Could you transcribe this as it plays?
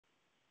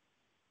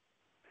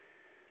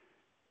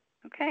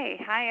Okay,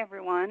 hi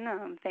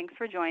everyone. Thanks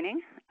for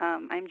joining.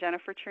 I'm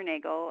Jennifer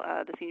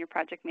Chernagel, the Senior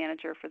Project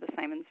Manager for the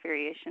Simons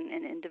Variation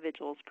in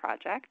Individuals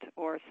Project,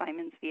 or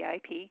Simons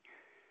VIP.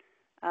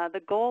 The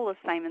goal of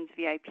Simons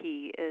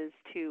VIP is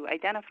to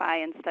identify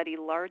and study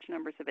large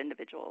numbers of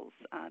individuals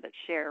that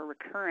share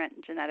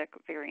recurrent genetic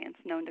variants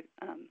known to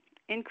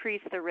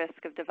increase the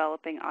risk of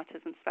developing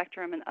autism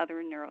spectrum and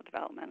other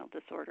neurodevelopmental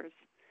disorders.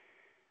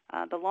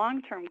 The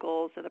long-term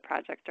goals of the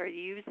project are to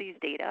use these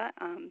data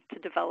to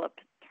develop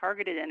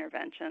targeted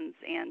interventions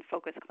and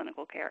focus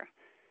clinical care.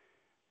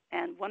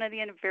 And one of the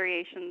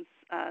variations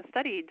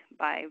studied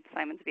by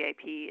Simons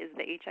VIP is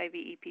the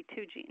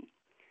HIVEP2 gene.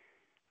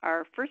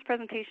 Our first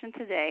presentation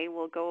today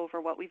will go over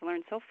what we've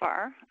learned so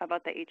far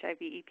about the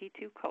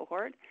HIVEP2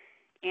 cohort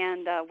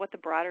and what the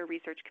broader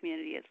research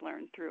community has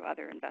learned through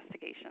other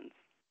investigations.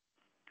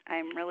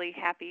 I'm really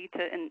happy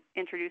to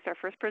introduce our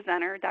first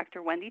presenter,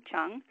 Dr. Wendy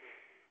Chung.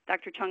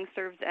 Dr. Chung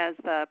serves as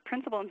the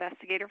principal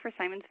investigator for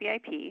Simons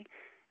VIP,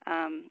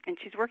 and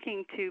she's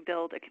working to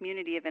build a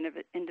community of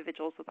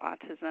individuals with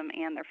autism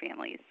and their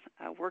families,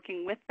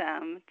 working with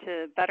them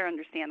to better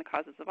understand the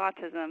causes of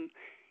autism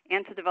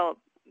and to develop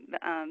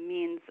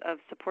means of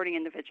supporting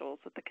individuals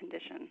with the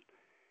condition.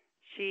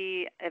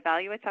 She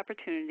evaluates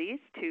opportunities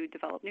to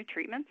develop new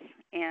treatments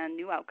and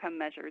new outcome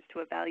measures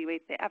to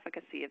evaluate the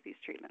efficacy of these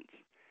treatments.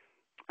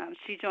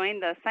 She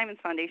joined the Simons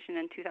Foundation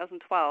in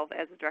 2012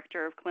 as the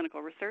Director of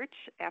Clinical Research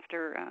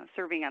after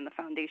serving on the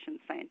Foundation's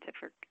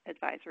Scientific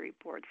Advisory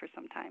Board for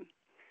some time.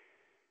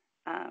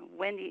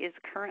 Wendy is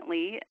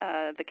currently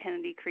the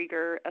Kennedy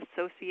Krieger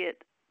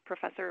Associate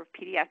Professor of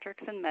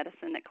Pediatrics and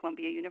Medicine at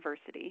Columbia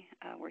University,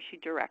 where she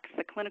directs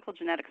the Clinical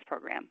Genetics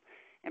Program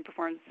and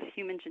performs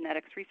human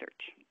genetics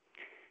research.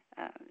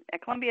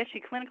 At Columbia, she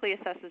clinically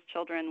assesses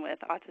children with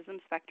autism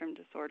spectrum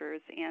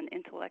disorders and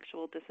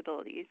intellectual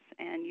disabilities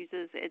and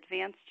uses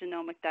advanced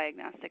genomic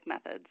diagnostic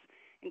methods,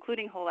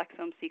 including whole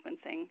exome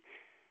sequencing,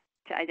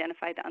 to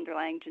identify the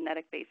underlying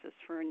genetic basis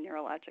for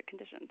neurologic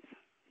conditions.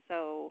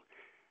 So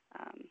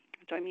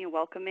join me in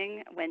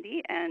welcoming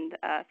Wendy, and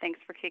thanks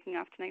for kicking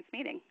off tonight's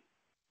meeting.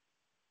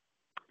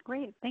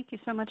 Great. Thank you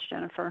so much,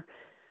 Jennifer.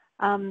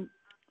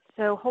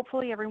 So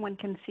hopefully everyone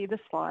can see the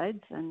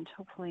slides, and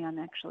hopefully I'm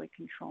actually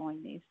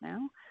controlling these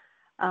now.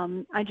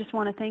 I just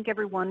want to thank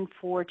everyone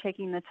for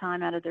taking the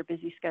time out of their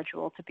busy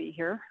schedule to be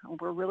here.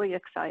 We're really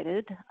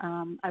excited.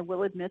 I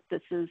will admit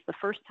this is the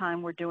first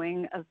time we're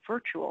doing a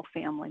virtual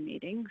family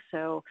meeting,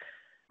 so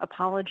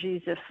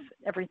apologies if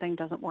everything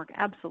doesn't work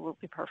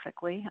absolutely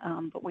perfectly,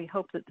 but we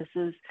hope that this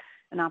is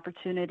an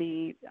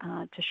opportunity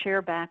to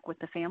share back with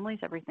the families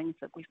everything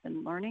that we've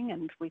been learning,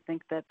 and we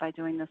think that by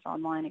doing this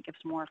online, it gives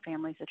more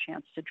families a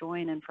chance to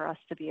join and for us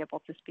to be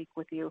able to speak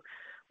with you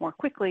more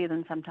quickly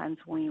than sometimes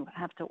when you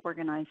have to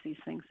organize these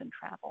things and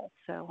travel.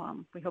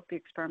 So we hope the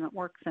experiment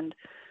works, and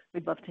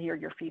we'd love to hear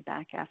your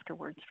feedback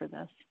afterwards for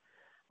this.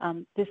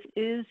 This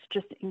is,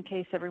 just in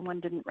case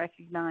everyone didn't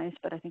recognize,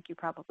 but I think you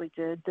probably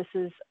did, this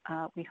is,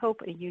 we hope,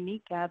 a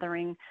unique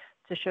gathering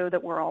to show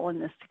that we're all in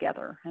this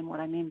together. And what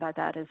I mean by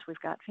that is we've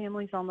got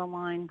families on the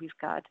line, we've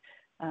got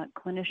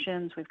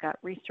clinicians, we've got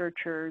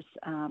researchers.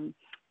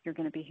 You're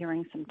going to be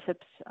hearing some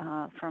tips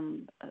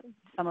from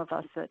some of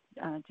us that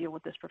deal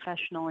with this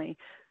professionally,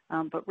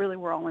 but really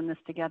we're all in this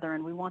together,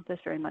 and we want this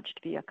very much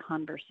to be a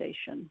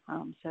conversation.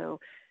 So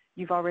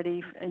you've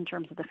already, in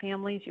terms of the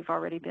families, you've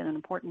already been an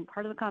important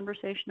part of the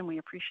conversation, and we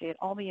appreciate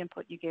all the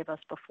input you gave us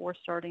before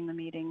starting the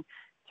meeting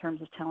in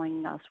terms of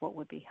telling us what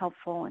would be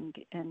helpful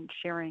and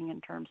sharing in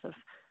terms of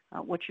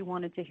what you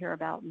wanted to hear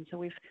about. And so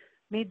we've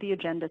made the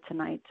agenda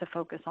tonight to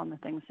focus on the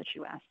things that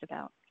you asked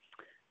about.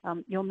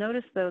 You'll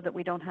notice, though, that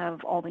we don't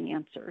have all the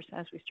answers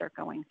as we start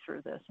going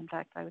through this. In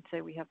fact, I would say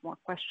we have more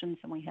questions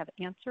than we have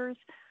answers.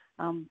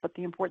 But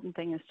the important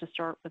thing is to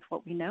start with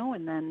what we know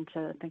and then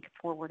to think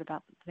forward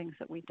about the things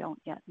that we don't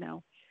yet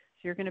know. So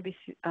you're going to be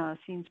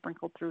seeing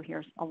sprinkled through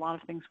here a lot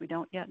of things we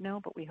don't yet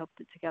know, but we hope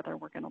that together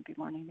we're going to be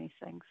learning these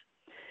things.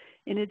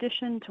 In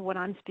addition to what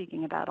I'm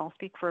speaking about, I'll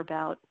speak for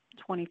about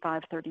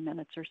 25, 30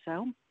 minutes or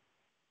so.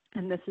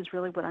 And this is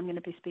really what I'm going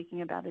to be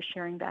speaking about, is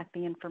sharing back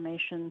the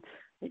information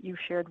that you've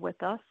shared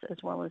with us, as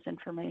well as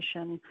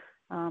information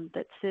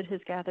that Sid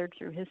has gathered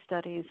through his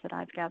studies, that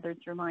I've gathered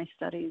through my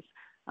studies,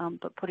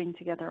 but putting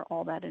together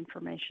all that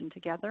information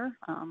together,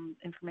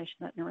 information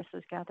that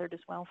Narissa's gathered as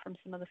well from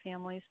some of the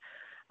families,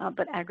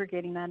 but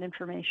aggregating that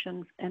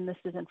information, and this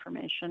is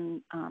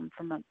information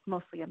from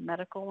mostly a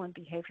medical and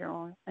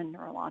behavioral and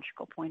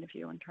neurological point of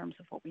view in terms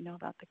of what we know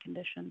about the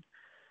condition.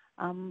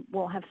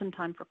 We'll have some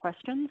time for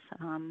questions,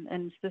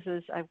 and this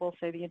is, I will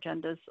say, the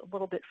agenda is a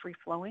little bit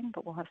free-flowing,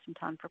 but we'll have some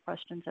time for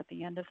questions at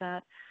the end of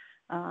that.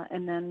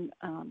 And then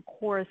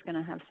Cora is going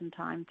to have some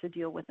time to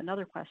deal with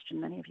another question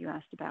many of you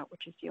asked about,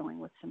 which is dealing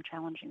with some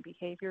challenging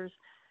behaviors,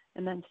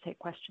 and then to take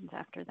questions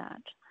after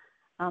that.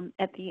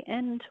 At the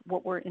end,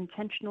 what we're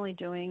intentionally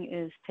doing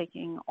is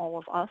taking all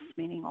of us,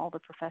 meaning all the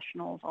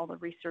professionals, all the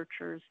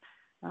researchers,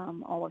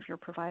 all of your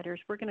providers.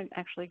 We're going to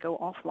actually go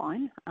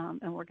offline,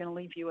 and we're going to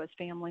leave you as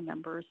family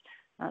members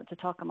to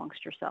talk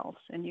amongst yourselves.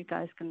 And you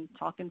guys can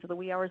talk into the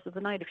wee hours of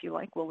the night if you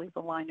like. We'll leave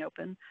the line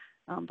open,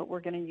 but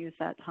we're going to use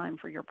that time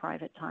for your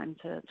private time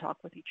to talk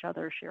with each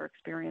other, share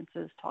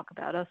experiences, talk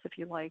about us if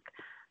you like.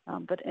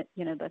 But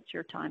that's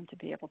your time to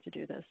be able to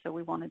do this. So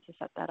we wanted to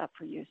set that up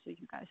for you so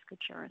you guys could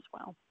share as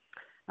well.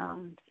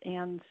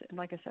 And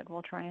like I said,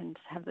 we'll try and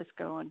have this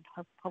go and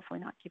hopefully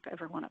not keep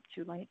everyone up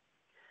too late.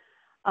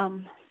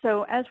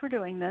 So as we're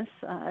doing this,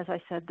 as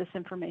I said, this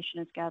information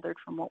is gathered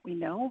from what we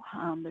know.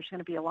 There's going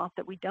to be a lot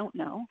that we don't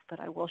know, but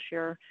I will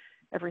share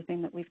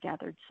everything that we've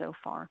gathered so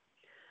far.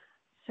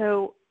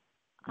 So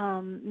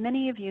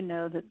many of you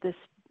know that this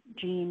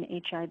gene,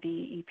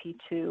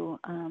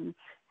 HIVEP2,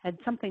 had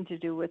something to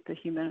do with the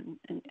human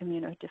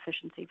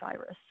immunodeficiency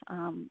virus.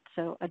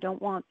 So I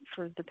don't want,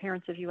 for the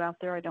parents of you out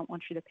there, I don't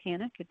want you to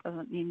panic. It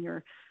doesn't mean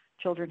your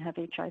children have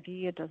HIV.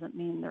 It doesn't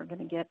mean they're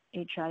going to get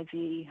HIV.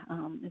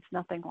 It's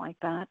nothing like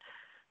that.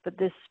 But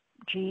this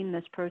gene,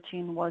 this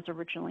protein, was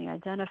originally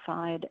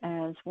identified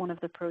as one of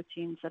the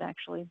proteins that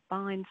actually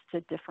binds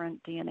to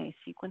different DNA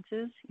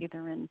sequences,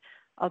 either in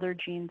other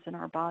genes in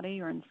our body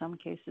or in some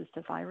cases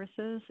to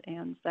viruses.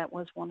 And that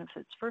was one of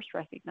its first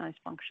recognized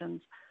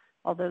functions,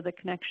 although the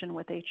connection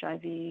with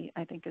HIV,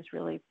 I think, is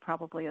really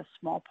probably a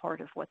small part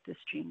of what this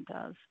gene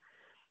does.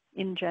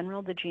 In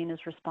general, the gene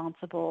is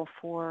responsible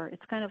for,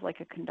 it's kind of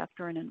like a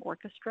conductor in an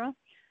orchestra,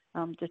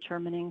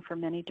 determining for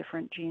many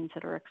different genes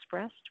that are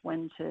expressed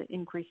when to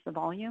increase the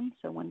volume,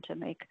 so when to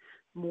make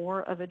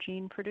more of a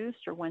gene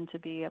produced or when to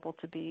be able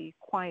to be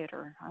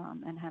quieter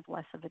and have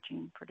less of a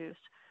gene produced.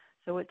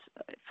 So it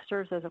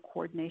serves as a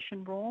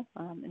coordination role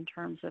in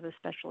terms of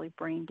especially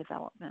brain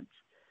development.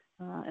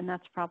 And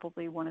that's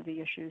probably one of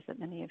the issues that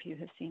many of you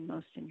have seen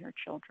most in your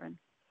children.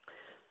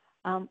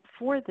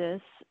 For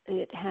this,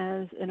 it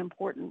has an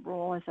important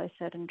role, as I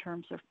said, in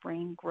terms of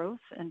brain growth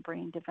and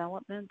brain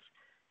development.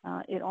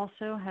 It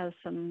also has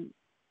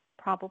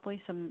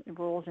probably some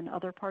roles in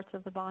other parts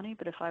of the body,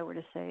 but if I were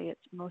to say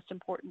its most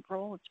important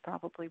role, it's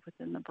probably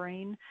within the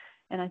brain.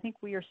 And I think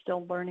we are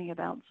still learning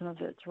about some of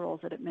its roles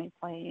that it may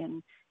play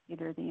in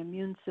either the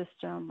immune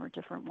system or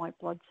different white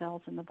blood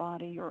cells in the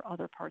body or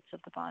other parts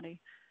of the body.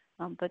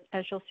 But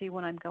as you'll see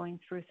when I'm going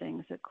through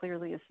things, it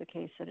clearly is the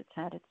case that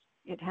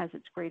it has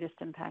its greatest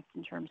impact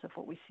in terms of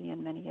what we see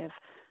in many of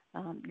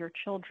your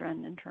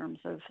children in terms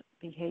of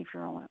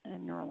behavioral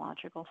and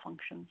neurological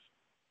functions.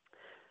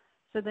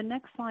 So the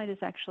next slide is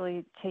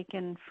actually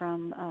taken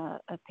from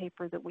a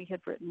paper that we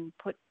had written,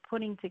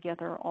 putting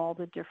together all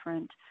the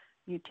different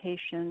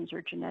mutations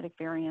or genetic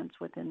variants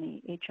within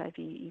the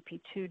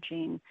HIVEP2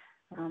 gene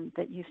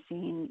that you've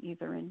seen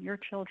either in your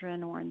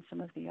children or in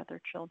some of the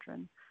other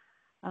children.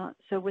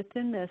 So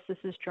within this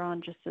is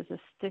drawn just as a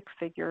stick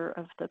figure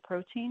of the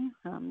protein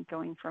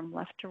going from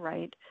left to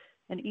right,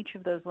 and each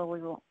of those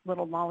little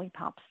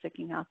lollipops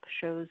sticking up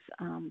shows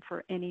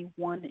for any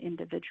one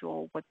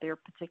individual what their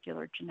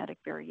particular genetic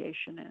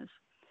variation is.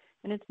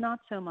 And it's not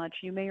so much,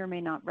 you may or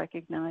may not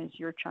recognize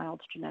your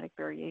child's genetic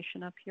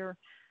variation up here,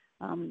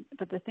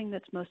 but the thing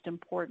that's most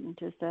important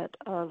is that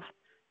of,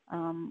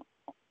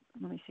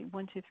 let me see,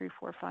 1, 2, 3,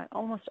 4, 5,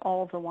 almost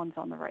all of the ones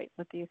on the right,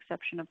 with the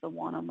exception of the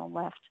one on the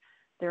left,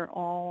 they're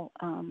all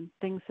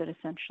things that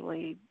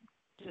essentially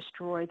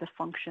destroy the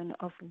function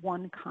of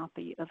one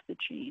copy of the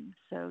gene.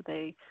 So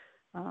they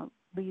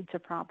lead to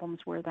problems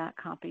where that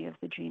copy of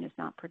the gene is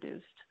not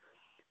produced.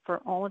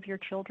 For all of your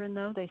children,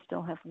 though, they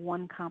still have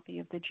one copy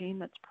of the gene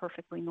that's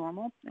perfectly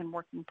normal and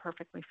working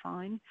perfectly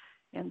fine.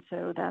 And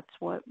so that's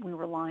what we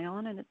rely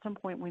on. And at some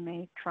point, we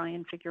may try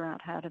and figure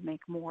out how to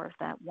make more of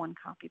that one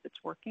copy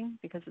that's working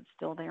because it's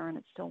still there and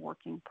it's still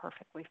working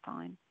perfectly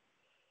fine.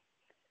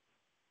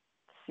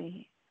 Let's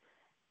see.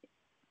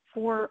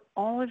 For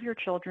all of your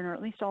children, or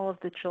at least all of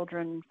the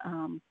children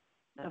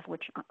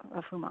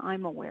of whom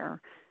I'm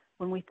aware,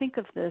 when we think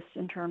of this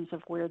in terms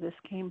of where this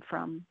came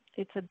from,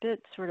 it's a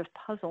bit sort of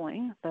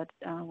puzzling, but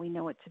we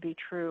know it to be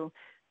true,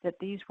 that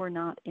these were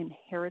not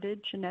inherited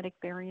genetic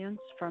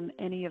variants from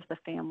any of the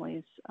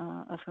families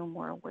of whom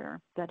we're aware.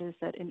 That is,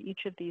 that in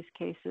each of these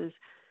cases,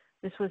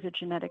 this was a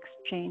genetic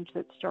change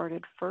that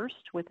started first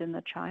within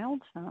the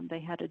child.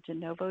 They had a de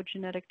novo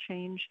genetic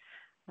change.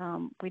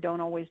 We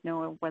don't always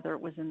know whether it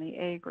was in the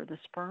egg or the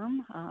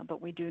sperm,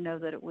 but we do know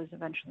that it was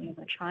eventually in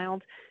the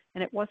child.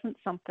 And it wasn't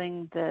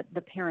something that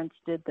the parents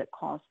did that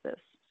caused this.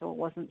 So it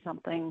wasn't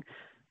something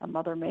a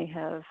mother may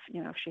have,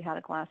 if she had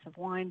a glass of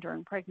wine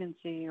during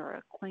pregnancy or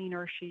a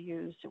cleaner she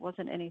used. It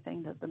wasn't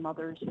anything that the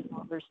mothers and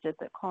fathers did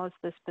that caused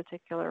this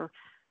particular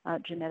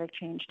genetic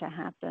change to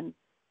happen.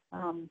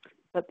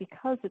 But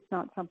because it's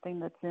not something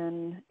that's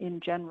in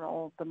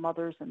general, the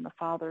mothers and the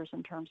fathers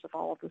in terms of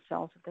all of the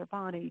cells of their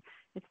body,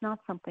 it's not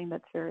something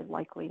that's very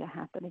likely to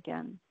happen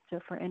again. So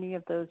for any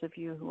of those of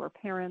you who are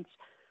parents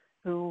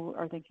who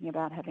are thinking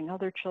about having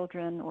other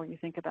children, or you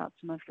think about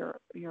some of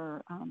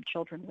your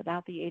children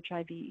without the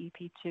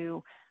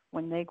HIVEP2,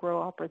 when they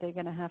grow up, are they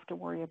going to have to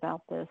worry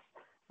about this?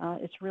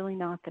 It's really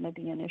not going to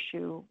be an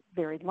issue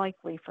very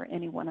likely for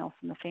anyone else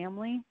in the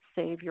family,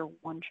 save your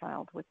one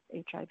child with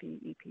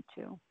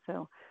HIVEP2.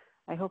 So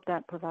I hope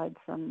that provides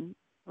some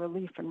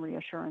relief and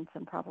reassurance,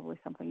 and probably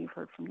something you've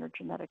heard from your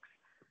genetics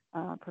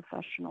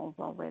professionals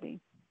already.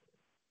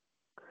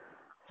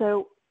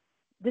 So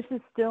this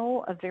is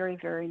still a very,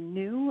 very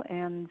new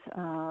and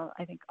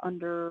I think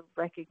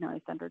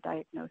under-recognized,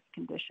 under-diagnosed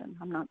condition.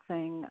 I'm not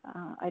saying,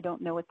 I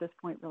don't know at this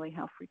point really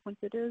how frequent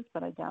it is,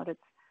 but I doubt it's,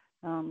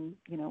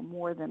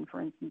 more than,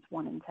 for instance,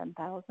 1 in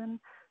 10,000.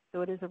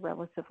 So it is a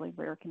relatively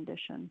rare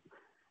condition.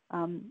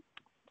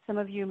 Some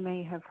of you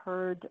may have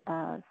heard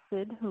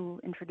Sid,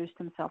 who introduced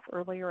himself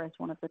earlier as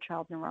one of the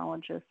child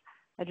neurologists.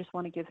 I just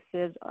want to give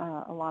Sid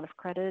a lot of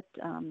credit.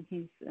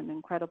 He's an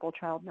incredible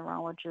child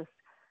neurologist.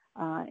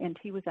 And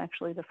he was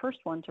actually the first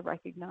one to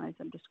recognize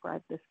and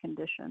describe this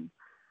condition.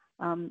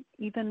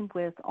 Even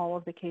with all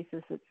of the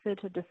cases that Sid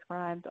had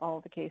described, all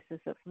of the cases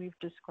that we've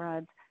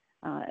described,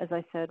 as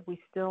I said, we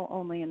still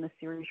only in the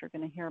series you're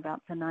going to hear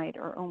about tonight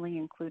are only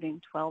including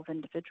 12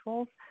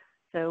 individuals.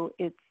 So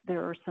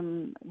there are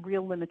some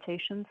real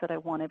limitations that I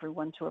want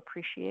everyone to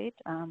appreciate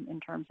in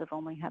terms of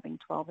only having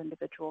 12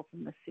 individuals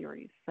in this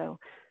series. So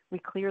we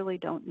clearly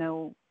don't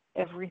know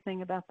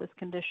everything about this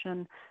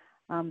condition.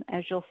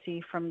 As you'll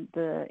see from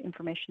the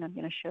information I'm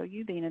going to show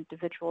you, the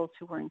individuals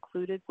who were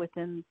included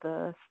within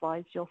the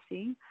slides you'll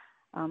see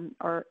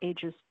are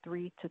ages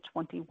 3 to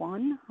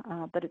 21,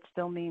 but it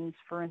still means,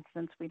 for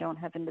instance, we don't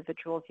have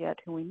individuals yet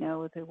who we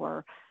know who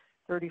are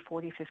 30,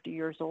 40, 50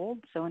 years old.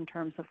 So in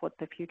terms of what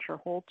the future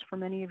holds for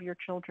many of your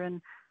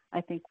children, I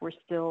think we're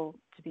still,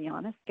 to be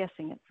honest,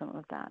 guessing at some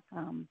of that.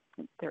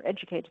 They're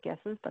educated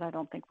guesses, but I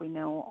don't think we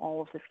know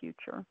all of the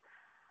future.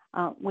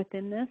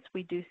 Within this,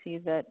 we do see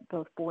that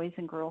both boys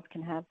and girls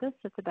can have this.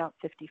 It's about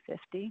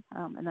 50-50,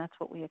 and that's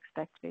what we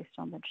expect based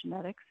on the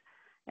genetics.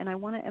 And I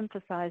want to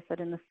emphasize that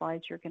in the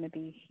slides you're going to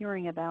be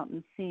hearing about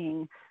and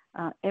seeing,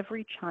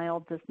 every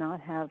child does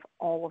not have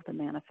all of the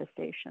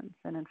manifestations.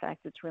 And in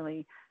fact, it's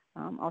really,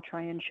 I'll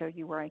try and show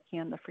you where I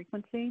can the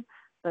frequency,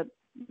 but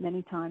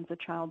many times a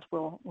child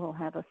will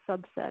have a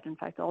subset. In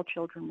fact, all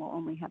children will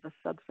only have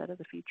a subset of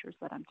the features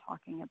that I'm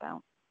talking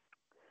about.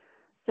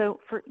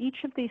 So for each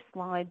of these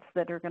slides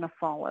that are going to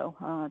follow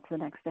to the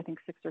next, I think,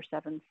 6 or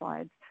 7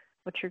 slides,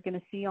 what you're going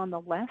to see on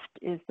the left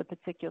is the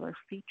particular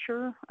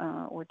feature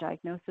or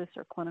diagnosis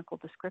or clinical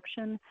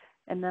description.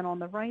 And then on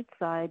the right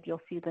side,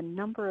 you'll see the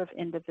number of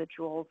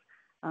individuals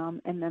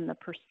and then the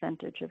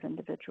percentage of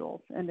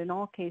individuals. And in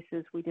all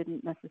cases, we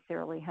didn't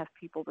necessarily have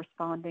people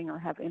responding or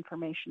have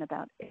information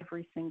about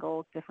every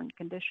single different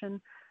condition.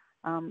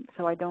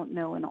 So I don't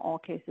know in all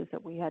cases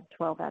that we had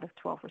 12 out of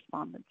 12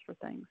 respondents for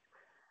things.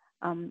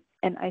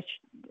 And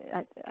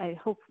I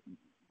hope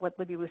what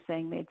Libby was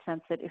saying made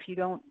sense, that if you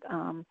don't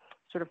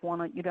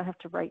you don't have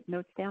to write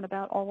notes down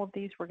about all of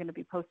these. We're going to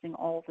be posting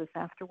all of this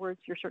afterwards.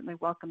 You're certainly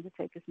welcome to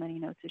take as many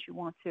notes as you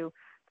want to,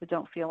 but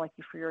don't feel like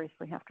you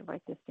furiously have to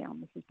write this down.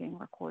 This is being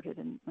recorded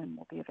and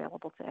will be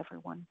available to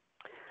everyone.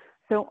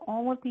 So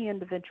all of the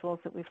individuals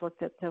that we've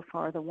looked at so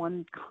far, the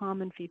one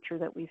common feature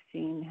that we've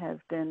seen has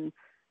been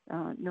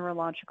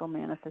neurological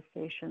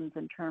manifestations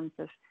in terms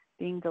of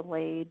being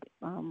delayed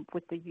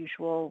with the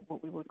usual,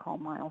 what we would call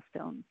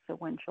milestones. So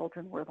when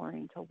children were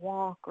learning to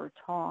walk or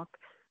talk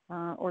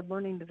or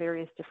learning the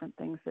various different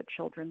things that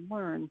children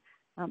learn,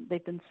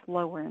 they've been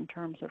slower in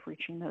terms of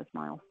reaching those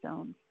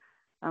milestones.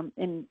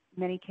 In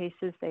many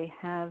cases, they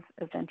have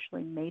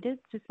eventually made it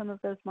to some of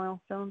those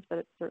milestones, but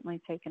it's certainly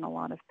taken a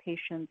lot of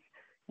patience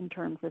in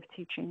terms of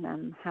teaching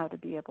them how to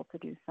be able to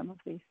do some of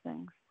these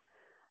things.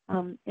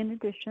 In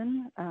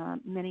addition,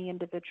 many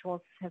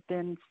individuals have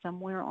been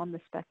somewhere on the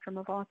spectrum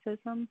of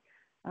autism.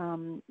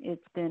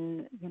 It's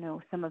been,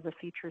 some of the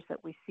features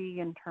that we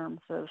see in terms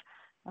of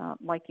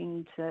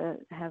liking to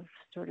have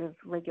sort of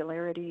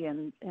regularity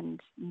and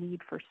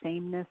need for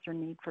sameness or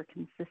need for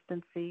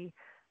consistency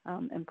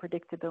and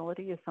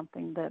predictability is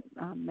something that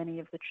many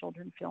of the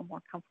children feel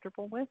more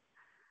comfortable with.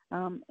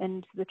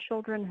 And the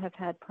children have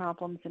had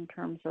problems in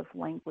terms of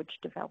language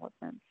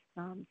development.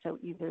 So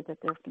either that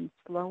they've been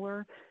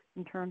slower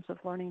in terms of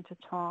learning to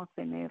talk,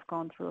 they may have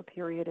gone through a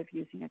period of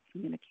using a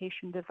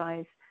communication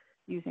device,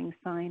 using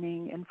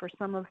signing, and for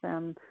some of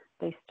them,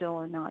 they still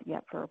are not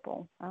yet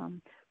verbal.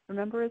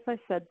 Remember, as I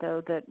said,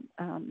 though, that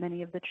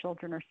many of the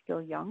children are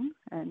still young,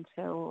 and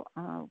so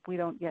we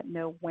don't yet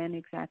know when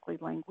exactly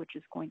language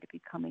is going to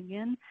be coming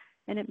in,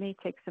 and it may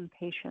take some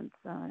patience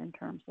in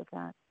terms of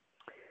that.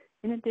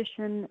 In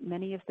addition,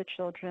 many of the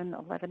children,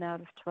 11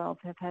 out of 12,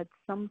 have had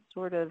some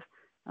sort of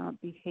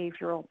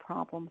behavioral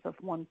problems of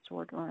one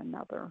sort or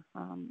another,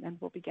 and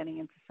we'll be getting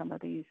into some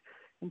of these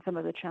and some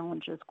of the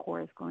challenges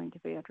Cora is going to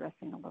be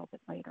addressing a little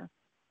bit later.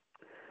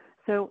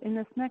 So in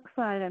this next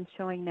slide, I'm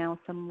showing now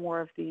some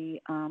more of the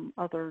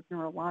other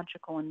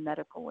neurological and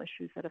medical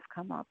issues that have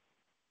come up.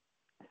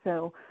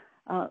 So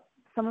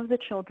some of the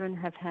children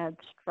have had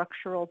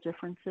structural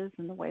differences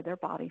in the way their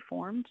body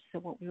formed, so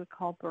what we would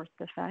call birth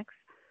defects.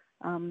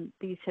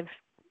 These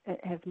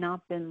have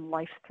not been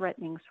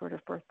life-threatening sort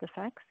of birth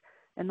defects.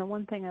 And the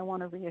one thing I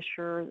want to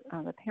reassure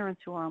the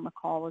parents who are on the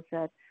call is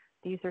that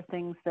these are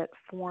things that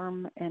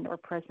form and are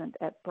present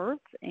at birth,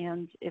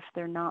 and if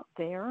they're not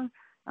there,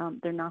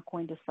 they're not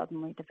going to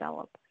suddenly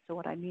develop. So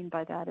what I mean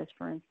by that is,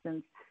 for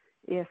instance,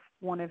 if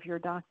one of your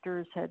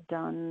doctors had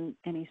done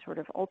any sort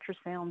of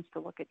ultrasounds to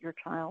look at your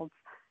child's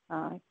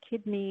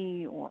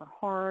kidney or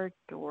heart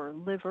or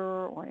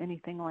liver or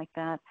anything like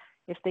that,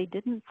 if they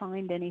didn't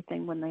find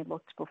anything when they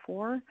looked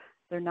before,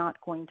 they're not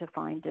going to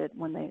find it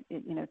when they,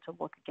 to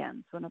look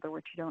again. So in other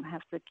words, you don't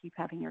have to keep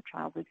having your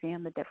child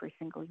examined every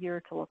single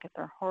year to look at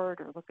their heart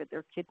or look at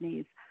their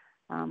kidneys.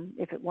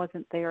 If it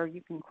wasn't there,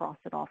 you can cross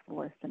it off the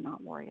list and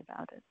not worry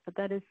about it. But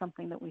that is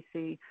something that we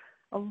see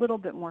a little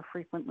bit more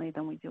frequently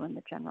than we do in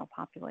the general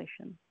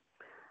population.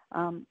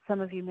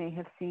 Some of you may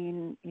have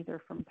seen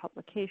either from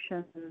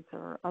publications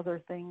or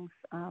other things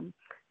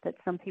that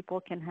some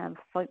people can have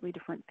slightly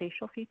different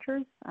facial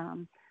features.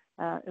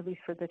 At least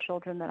for the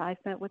children that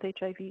I've met with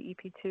HIV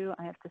EP2,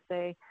 I have to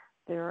say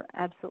they're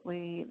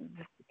absolutely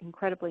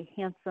incredibly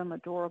handsome,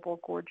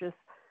 adorable, gorgeous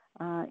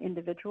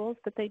individuals,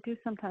 but they do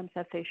sometimes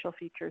have facial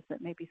features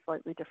that may be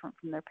slightly different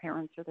from their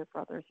parents or their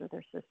brothers or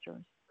their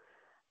sisters.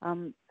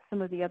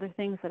 Some of the other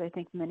things that I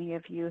think many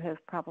of you have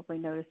probably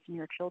noticed in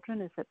your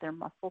children is that their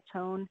muscle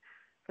tone,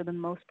 for the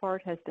most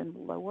part, has been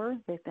lower.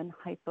 They've been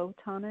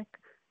hypotonic.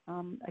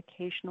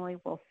 Occasionally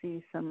we'll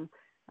see some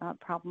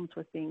problems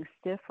with being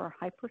stiff or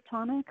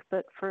hypertonic,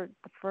 but for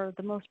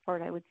the most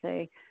part, I would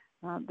say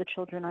the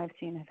children I've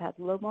seen have had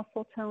low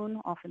muscle tone,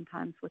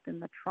 oftentimes within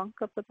the trunk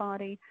of the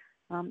body,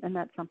 and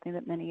that's something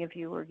that many of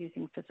you are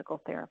using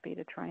physical therapy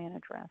to try and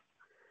address.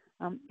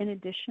 In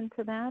addition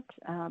to that,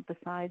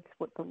 besides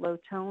what the low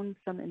tone,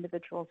 some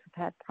individuals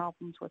have had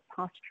problems with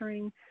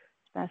posturing,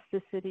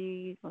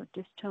 spasticity, or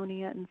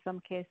dystonia in some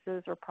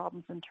cases, or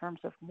problems in terms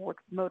of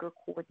motor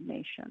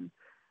coordination,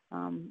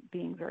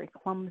 being very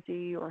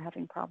clumsy or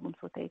having problems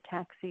with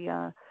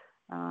ataxia.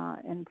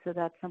 And so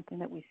that's something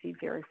that we see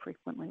very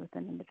frequently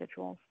within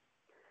individuals.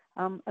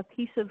 A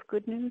piece of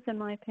good news, in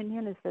my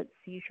opinion, is that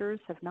seizures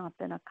have not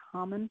been a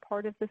common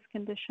part of this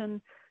condition.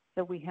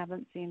 So we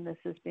haven't seen this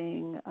as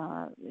being,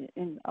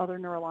 in other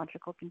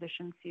neurological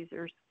conditions,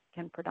 seizures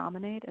can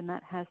predominate, and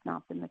that has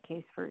not been the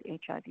case for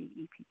HIV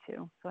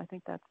EP2. So I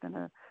think that's been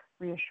a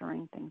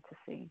reassuring thing to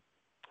see.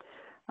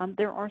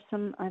 There are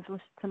I've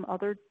listed some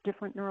other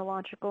different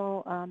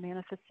neurological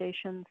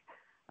manifestations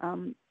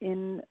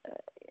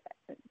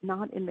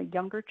not in the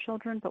younger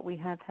children, but we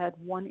have had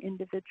one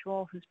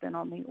individual who's been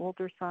on the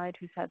older side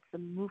who's had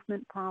some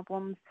movement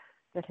problems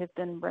that have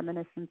been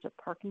reminiscent of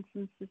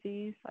Parkinson's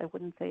disease. I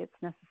wouldn't say it's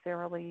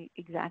necessarily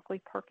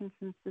exactly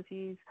Parkinson's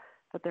disease,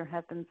 but there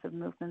have been some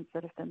movements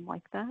that have been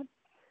like that.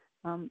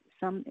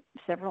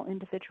 Several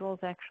individuals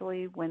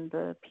actually, when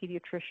the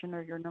pediatrician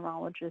or your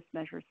neurologist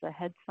measures the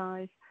head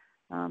size,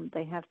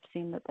 they have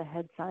seen that the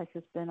head size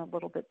has been a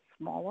little bit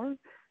smaller.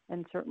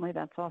 And certainly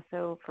that's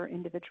also for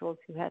individuals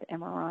who had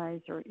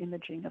MRIs or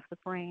imaging of the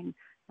brain.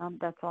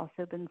 That's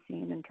also been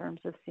seen in terms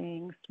of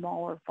seeing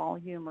smaller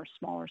volume or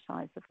smaller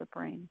size of the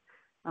brain.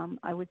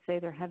 I would say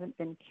there haven't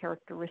been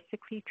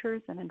characteristic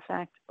features. And in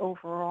fact,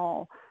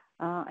 overall,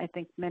 I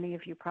think many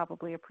of you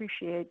probably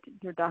appreciate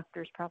your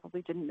doctors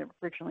probably didn't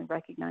originally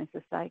recognize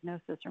this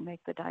diagnosis or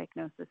make the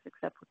diagnosis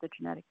except with the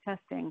genetic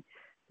testing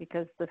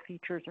because the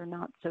features are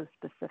not so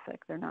specific.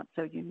 They're not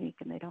so unique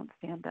and they don't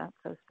stand out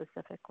so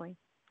specifically.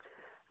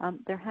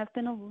 There have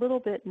been a little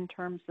bit in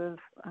terms of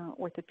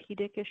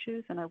orthopedic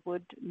issues, and I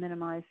would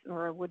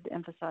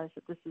emphasize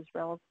that this has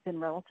been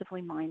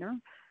relatively minor.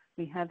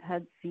 We have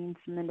seen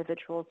some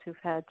individuals who've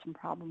had some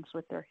problems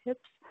with their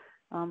hips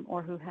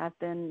or who have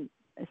been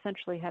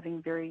essentially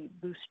having very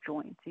loose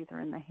joints,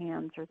 either in the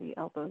hands or the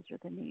elbows or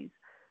the knees.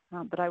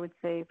 But I would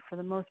say for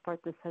the most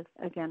part, this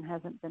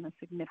hasn't been a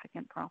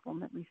significant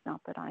problem, at least not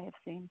that I have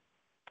seen.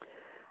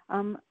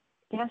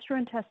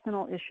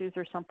 Gastrointestinal issues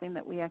are something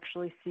that we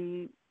actually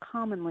see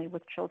commonly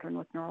with children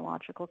with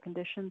neurological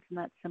conditions, and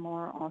that's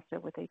similar also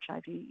with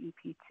HIV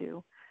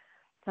EP2.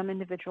 Some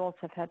individuals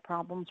have had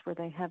problems where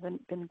they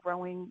haven't been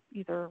growing,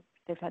 either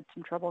they've had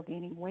some trouble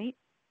gaining weight,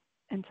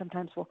 and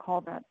sometimes we'll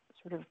call that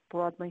sort of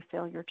broadly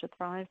failure to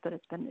thrive, but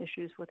it's been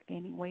issues with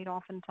gaining weight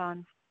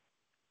oftentimes.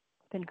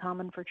 It's been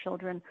common for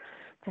children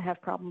to have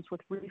problems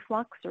with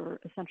reflux or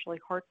essentially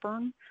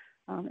heartburn,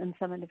 and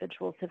some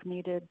individuals have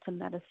needed some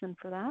medicine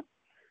for that.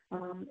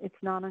 It's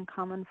not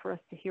uncommon for us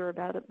to hear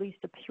about at least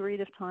a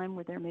period of time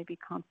where there may be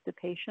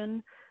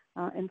constipation,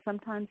 and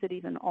sometimes it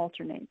even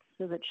alternates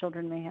so that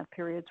children may have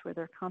periods where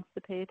they're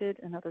constipated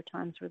and other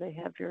times where they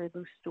have very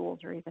loose stools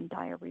or even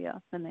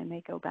diarrhea, and they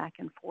may go back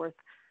and forth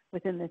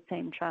within the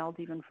same child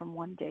even from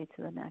one day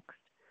to the next.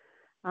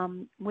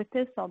 With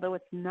this, although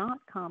it's not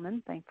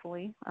common,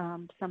 thankfully,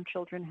 some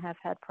children have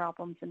had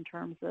problems in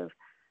terms of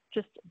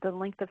just the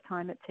length of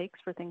time it takes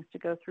for things to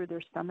go through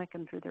their stomach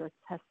and through their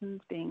intestines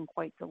being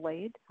quite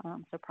delayed.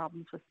 So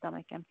problems with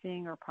stomach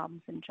emptying or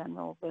problems in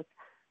general with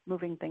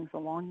moving things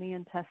along the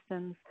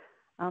intestines.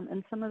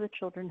 And some of the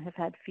children have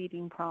had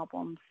feeding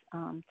problems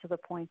to the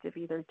point of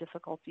either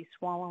difficulty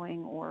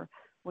swallowing or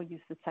we'll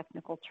use the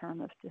technical term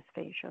of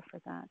dysphagia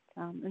for that.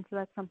 And so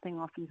that's something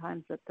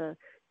oftentimes that the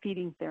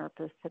feeding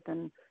therapists have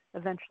been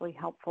eventually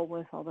helpful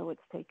with, although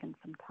it's taken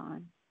some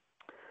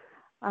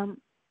time.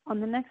 On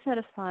the next set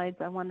of slides,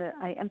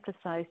 I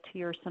emphasized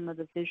here some of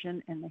the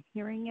vision and the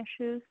hearing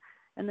issues.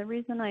 And the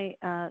reason I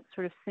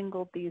sort of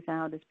singled these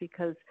out is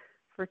because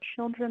for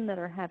children that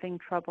are having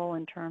trouble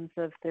in terms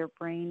of their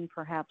brain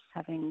perhaps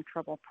having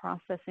trouble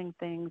processing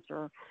things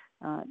or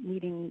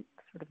needing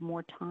sort of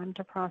more time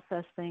to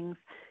process things,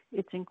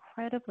 it's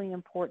incredibly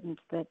important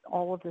that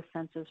all of the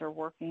senses are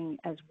working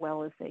as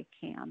well as they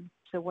can.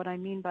 So what I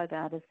mean by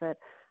that is that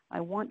I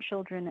want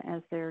children,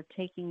 as they're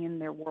taking in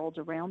their world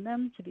around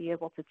them, to be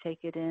able to take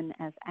it in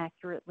as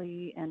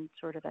accurately and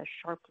sort of as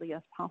sharply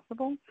as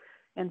possible,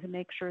 and to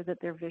make sure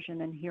that their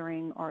vision and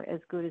hearing are as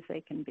good as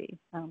they can be,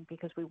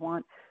 because we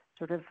want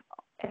sort of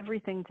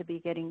everything to be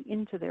getting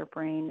into their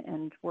brain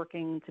and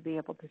working to be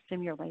able to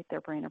stimulate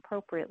their brain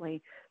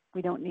appropriately.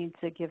 We don't need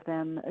to give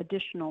them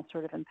additional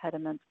sort of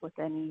impediments with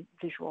any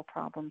visual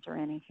problems or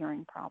any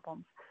hearing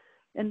problems.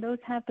 And those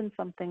have been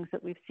some things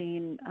that we've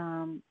seen,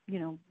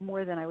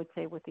 more than I would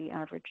say with the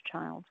average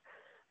child.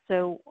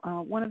 So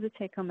one of the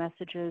take-home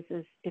messages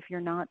is if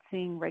you're not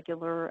seeing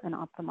an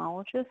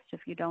ophthalmologist, if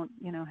you don't,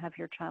 have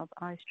your child's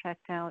eyes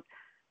checked out,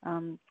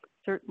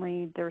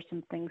 certainly there's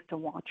some things to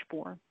watch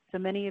for. So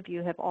many of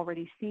you have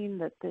already seen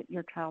that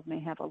your child may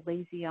have a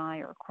lazy eye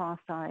or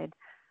cross-eyed.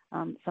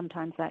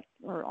 Oftentimes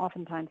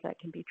that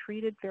can be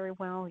treated very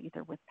well,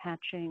 either with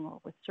patching or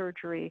with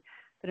surgery,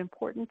 but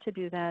important to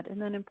do that.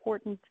 And then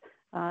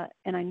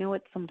and I know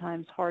it's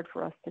sometimes hard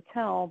for us to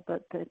tell,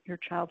 but that your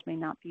child may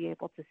not be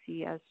able to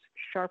see as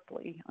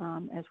sharply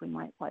as we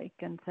might like.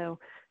 And so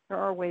there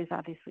are ways,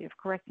 obviously, of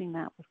correcting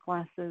that with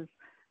glasses.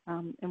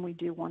 And we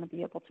do want to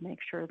be able to make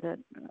sure that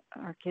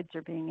our kids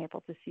are being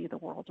able to see the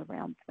world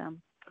around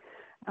them.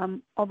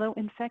 Although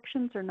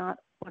infections are not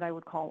what I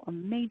would call a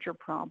major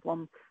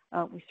problem,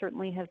 we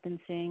certainly have been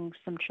seeing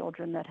some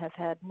children that have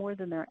had more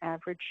than their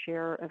average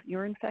share of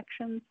ear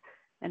infections.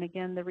 And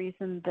again, the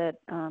reason that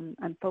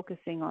I'm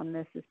focusing on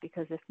this is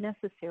because if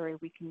necessary,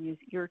 we can use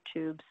ear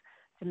tubes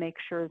to make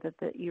sure that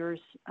the ears,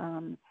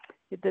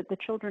 that the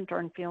children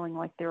aren't feeling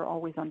like they're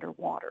always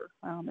underwater.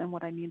 And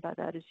what I mean by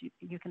that is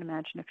you can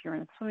imagine if you're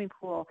in a swimming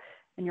pool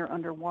and you're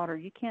underwater,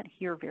 you can't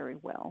hear very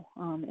well.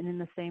 And in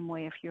the same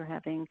way, if you're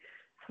having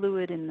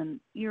fluid in the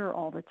ear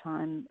all the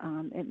time,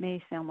 it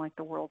may sound like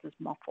the world is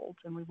muffled.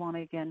 And we want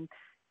to, again,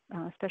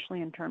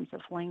 especially in terms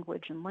of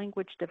language and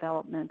language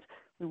development,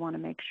 we want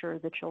to make sure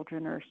the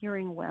children are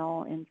hearing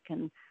well and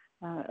can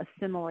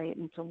assimilate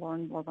and to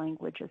learn the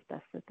language as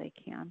best that they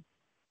can.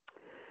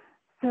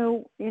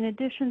 So in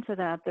addition to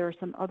that, there are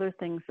some other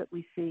things that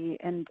we see,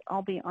 and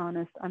I'll be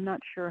honest, I'm not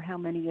sure how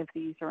many of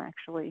these are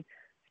actually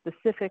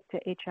specific to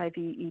HIV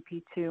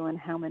EP2 and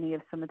how many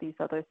of some of these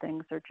other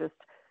things are just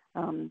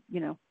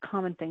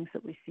common things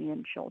that we see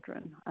in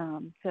children.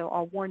 So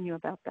I'll warn you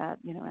about that,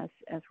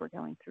 as we're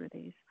going through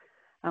these.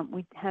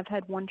 We have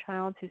had one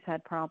child who's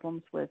had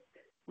problems with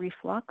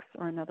reflux,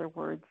 or in other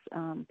words,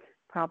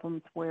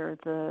 problems where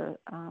the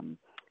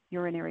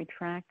urinary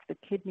tract, the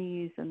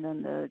kidneys, and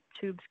then the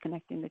tubes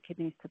connecting the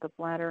kidneys to the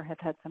bladder have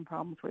had some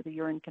problems where the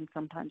urine can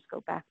sometimes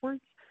go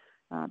backwards,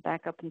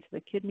 back up into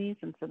the kidneys.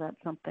 And so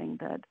that's something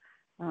that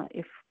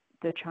if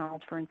the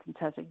child, for instance,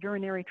 has a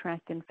urinary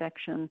tract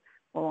infection,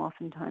 we'll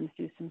oftentimes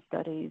do some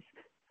studies,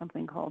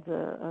 something called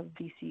a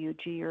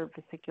VCUG or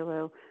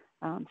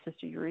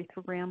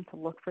cystourethrogram to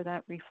look for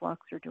that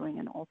reflux, or doing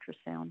an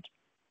ultrasound.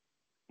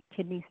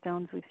 Kidney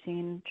stones we've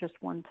seen just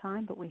one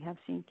time, but we have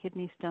seen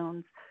kidney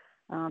stones.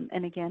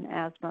 And again,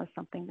 asthma is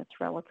something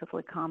that's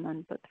relatively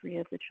common, but 3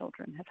 of the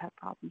children have had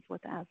problems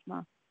with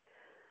asthma.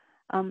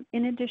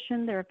 In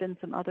addition, there have been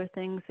some other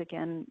things,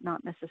 again,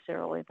 not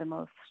necessarily the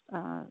most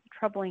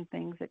troubling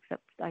things,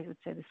 except I would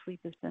say the sleep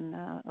has been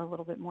a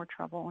little bit more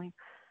troubling.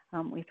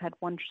 We've had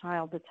one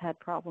child that's had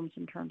problems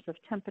in terms of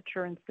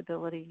temperature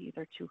instability,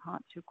 either too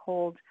hot, too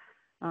cold.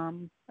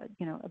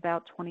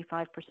 About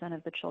 25%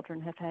 of the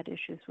children have had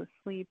issues with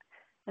sleep.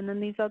 And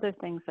then these other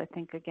things, I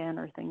think, again,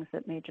 are things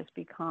that may just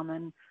be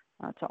common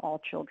to all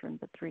children,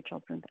 but 3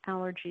 children with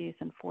allergies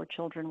and 4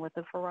 children with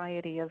a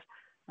variety of,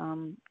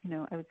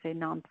 I would say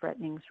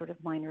non-threatening sort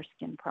of minor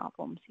skin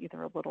problems,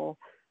 either a little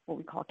what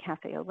we call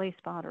cafe au lait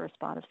spot, or a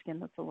spot of skin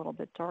that's a little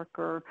bit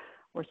darker,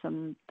 or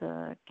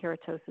the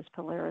keratosis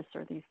pilaris,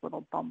 or these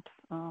little bumps,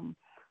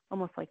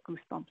 almost like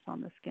goosebumps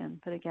on the skin.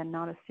 But again,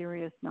 not a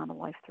serious, not a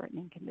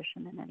life-threatening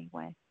condition in any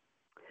way.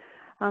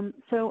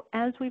 So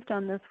as we've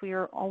done this, we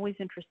are always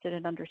interested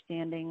in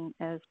understanding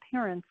as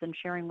parents and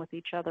sharing with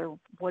each other,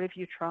 what have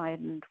you tried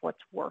and what's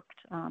worked?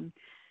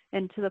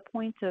 And to the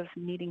point of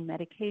needing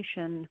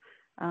medication,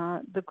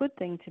 the good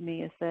thing to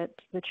me is that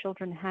the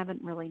children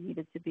haven't really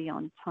needed to be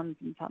on tons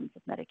and tons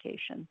of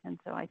medication. And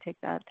so I take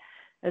that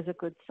as a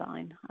good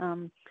sign.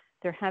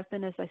 There have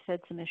been, as I said,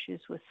 some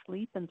issues with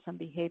sleep and some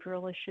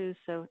behavioral issues.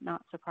 So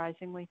not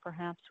surprisingly,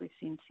 perhaps, we've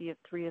seen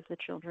 3 of the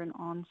children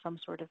on some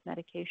sort of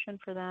medication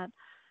for that.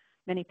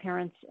 Many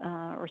parents,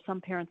 or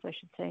some parents, I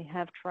should say,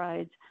 have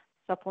tried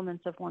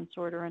supplements of one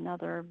sort or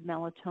another.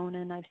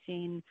 Melatonin I've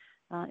seen,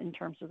 in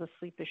terms of the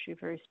sleep issue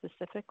very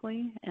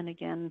specifically. And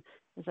again,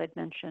 as I'd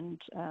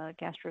mentioned,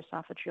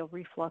 gastroesophageal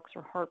reflux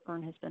or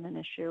heartburn has been an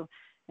issue.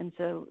 And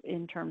so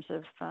in terms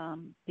of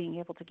being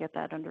able to get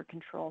that under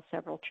control,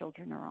 several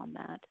children are on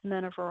that. And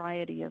then a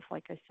variety of,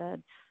 like I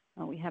said,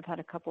 we have had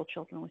a couple of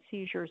children with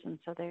seizures, and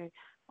so they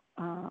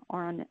are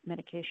on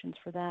medications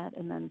for that,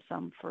 and then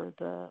some for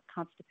the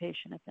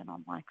constipation have been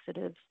on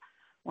laxatives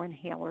or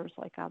inhalers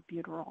like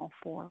albuterol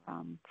for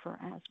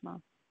asthma.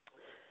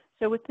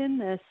 So within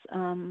this,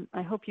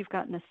 I hope you've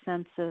gotten a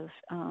sense of,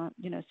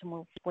 some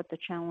of what the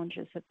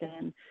challenges have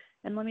been.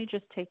 And let me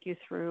just take you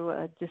through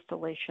a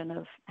distillation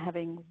of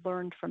having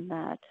learned from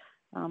that,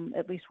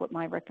 at least what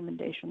my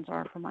recommendations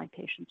are for my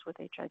patients with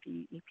HIV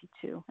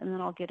EP2. And then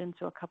I'll get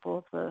into a couple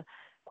of the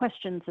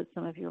questions that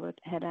some of you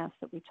had asked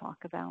that we talk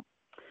about.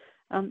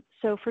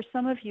 So for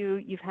some of you,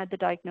 you've had the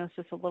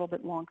diagnosis a little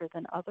bit longer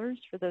than others.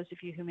 For those of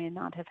you who may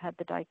not have had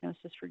the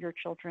diagnosis for your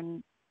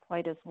children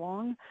quite as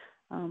long,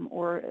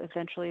 or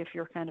eventually if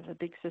you're kind of a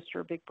big sister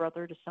or big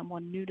brother to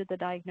someone new to the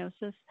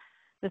diagnosis,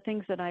 the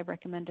things that I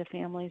recommend to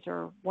families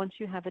are once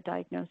you have a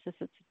diagnosis,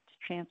 it's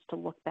a chance to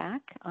look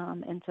back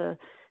and to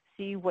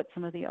see what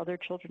some of the other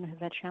children have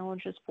had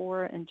challenges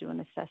for and do an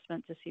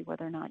assessment to see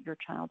whether or not your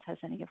child has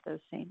any of those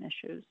same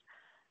issues.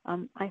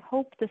 I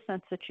hope the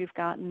sense that you've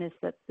gotten is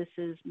that this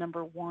is,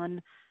 number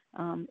one,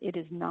 it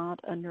is not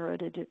a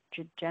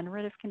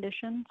neurodegenerative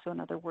condition. So in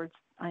other words,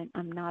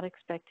 I'm not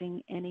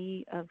expecting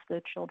any of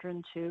the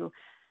children to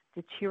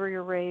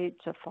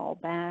deteriorate, to fall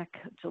back,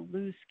 to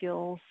lose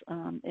skills.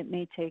 It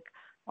may take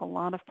a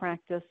lot of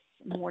practice,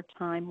 more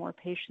time, more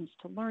patience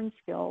to learn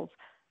skills,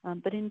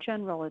 but in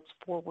general, it's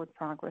forward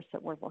progress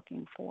that we're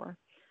looking for.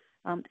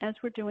 As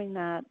we're doing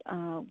that,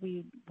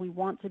 we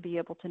want to be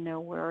able to know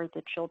where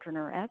the children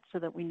are at so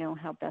that we know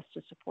how best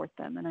to support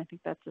them. And I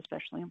think that's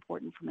especially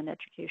important from an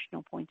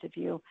educational point of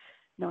view,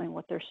 knowing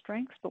what their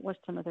strengths, but what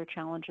some of their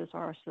challenges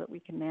are so that we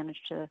can manage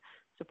to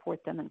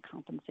support them and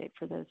compensate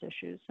for those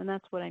issues. And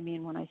that's what I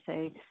mean when I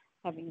say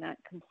having that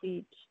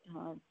complete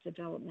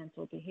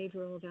developmental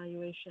behavioral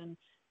evaluation.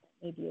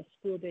 Maybe a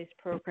school-based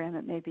program,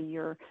 it may be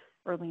your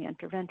early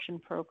intervention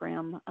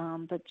program,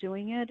 but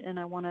doing it, and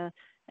I want to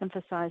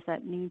emphasize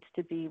that needs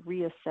to be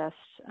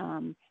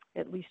reassessed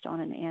at least on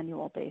an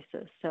annual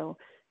basis. So,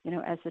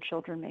 as the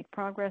children make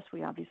progress,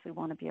 we obviously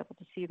want to be able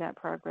to see that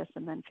progress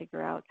and then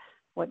figure out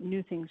what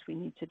new things we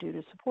need to do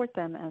to support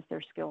them as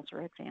their skills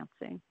are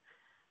advancing.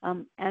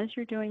 As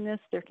you're doing this,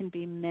 there can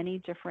be many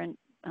different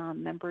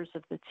members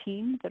of the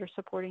team that are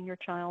supporting your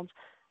child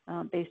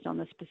based on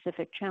the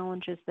specific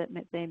challenges that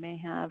they may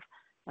have.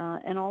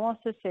 And I'll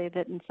also say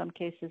that in some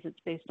cases it's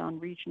based on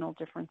regional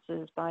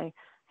differences by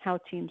how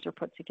teams are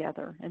put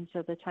together. And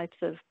so the types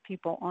of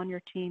people on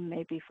your team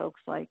may be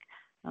folks like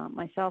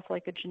myself,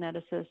 like a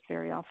geneticist,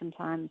 very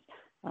oftentimes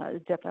a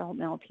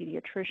developmental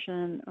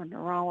pediatrician, a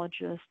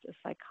neurologist, a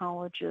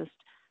psychologist,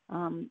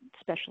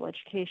 special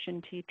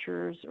education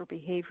teachers or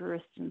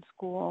behaviorists in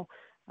school.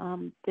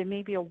 There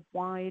may be a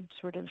wide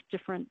sort of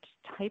different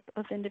type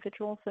of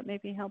individuals that may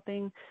be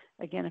helping.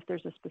 Again, if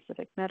there's a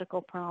specific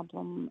medical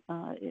problem,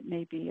 it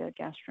may be a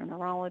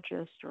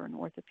gastroenterologist or an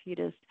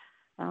orthopedist.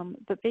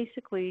 But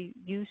basically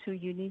use who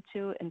you need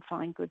to and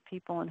find good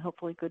people, and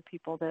hopefully good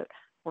people that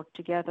work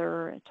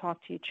together, talk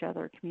to each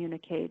other,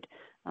 communicate,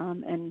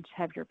 and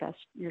have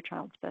your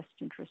child's best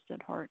interest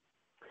at heart.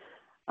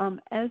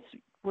 As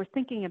we're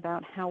thinking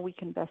about how we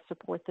can best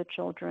support the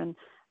children,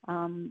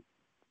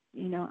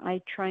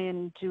 I try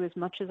and do as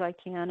much as I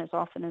can, as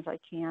often as I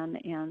can,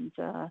 and,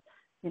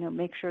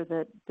 make sure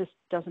that this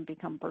doesn't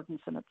become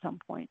burdensome at some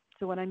point.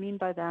 So what I mean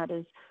by that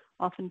is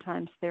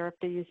oftentimes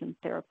therapies and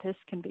therapists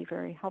can be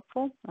very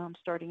helpful,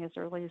 starting as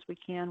early as we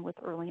can with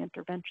early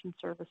intervention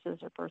services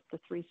or birth to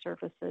 3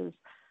 services,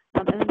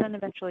 and then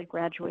eventually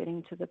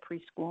graduating to the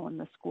preschool and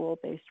the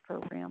school-based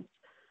programs.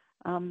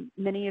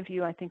 Many of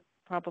you, I think,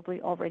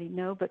 probably already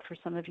know, but for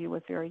some of you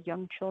with very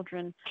young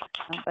children,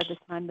 by the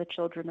time the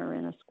children are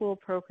in a school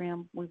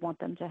program, we want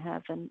them to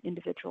have an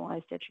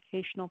individualized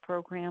educational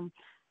program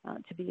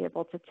to be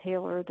able to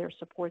tailor their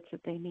supports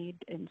that they need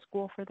in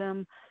school for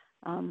them.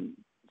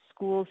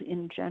 Schools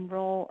in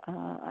general,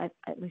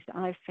 at least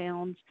I've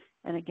found,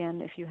 and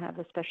again, if you have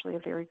especially a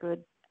very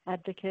good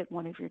advocate,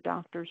 one of your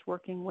doctors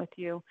working with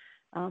you,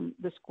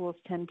 the schools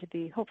tend to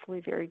be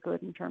hopefully very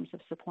good in terms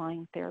of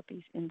supplying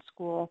therapies in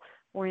school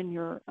or in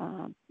your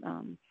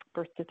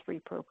birth to 3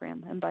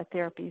 program. And by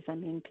therapies, I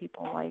mean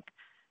people like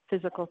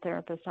physical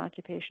therapists,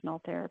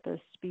 occupational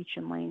therapists, speech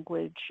and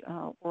language,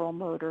 oral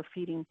motor,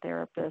 feeding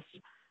therapists,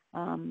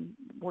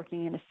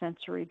 working in a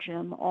sensory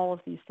gym. All of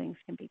these things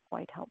can be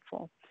quite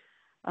helpful.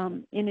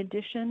 In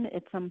addition,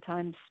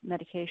 sometimes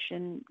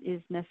medication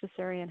is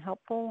necessary and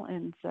helpful,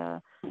 and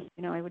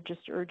I would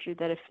just urge you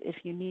that if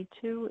you need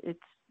to, it's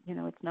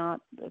not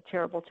a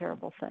terrible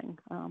thing,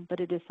 but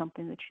it is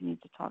something that you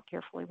need to talk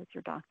carefully with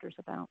your doctors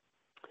about.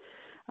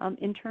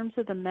 In terms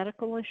of the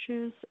medical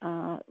issues,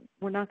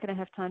 we're not going to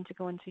have time to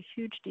go into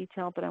huge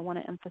detail, but I want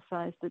to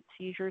emphasize that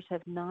seizures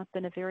have not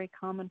been a very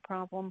common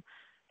problem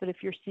but if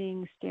you're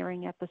seeing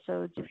staring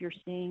episodes, if you're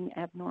seeing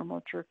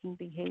abnormal jerking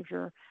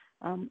behavior,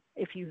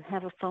 if you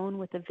have a phone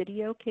with a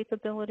video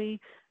capability,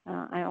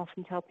 I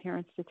often tell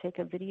parents to take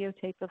a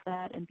videotape of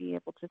that and be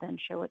able to then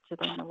show it to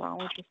their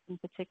neurologist in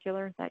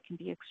particular. That can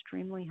be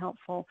extremely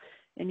helpful,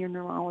 and your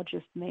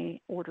neurologist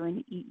may order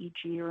an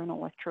EEG or an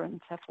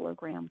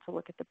electroencephalogram to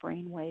look at the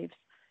brain waves,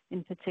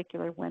 in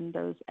particular when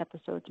those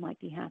episodes might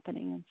be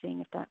happening, and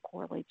seeing if that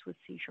correlates with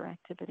seizure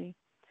activity.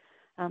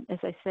 As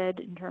I said,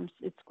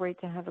 it's great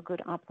to have a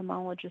good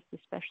ophthalmologist,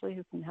 especially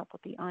who can help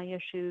with the eye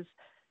issues,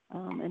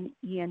 an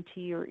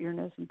ENT or ear,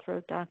 nose, and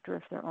throat doctor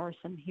if there are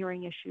some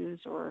hearing issues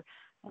or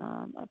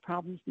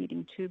problems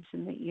needing tubes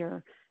in the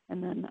ear.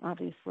 And then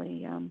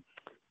obviously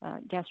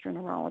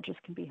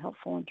gastroenterologists can be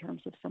helpful in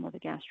terms of some of the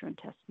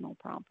gastrointestinal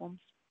problems.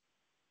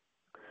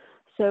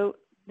 So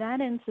that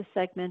ends the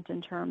segment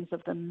in terms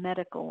of the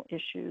medical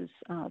issues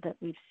that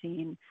we've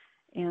seen.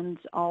 And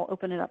I'll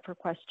open it up for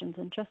questions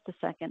in just a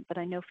second, but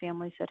I know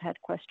families that had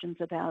questions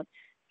about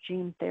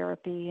gene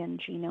therapy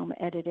and genome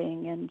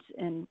editing,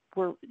 and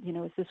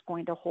is this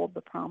going to hold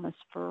the promise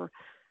for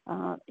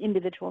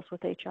individuals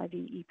with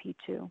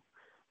HIV-EP2?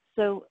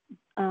 So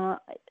I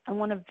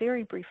want to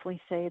very briefly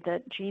say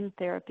that gene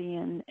therapy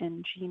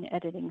and gene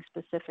editing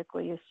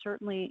specifically is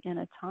certainly in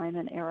a time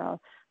and era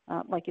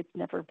like it's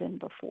never been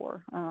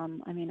before.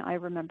 I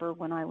remember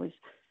when I was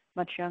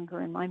much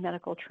younger in my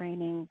medical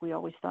training, we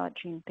always thought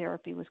gene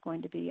therapy was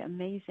going to be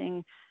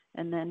amazing,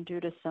 and then due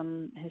to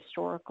some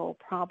historical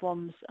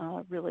problems,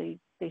 really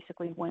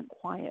basically went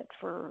quiet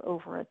for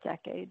over a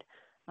decade.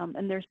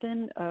 And there's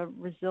been a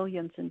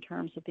resilience in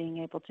terms of being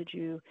able to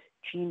do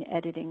gene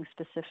editing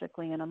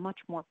specifically in a much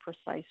more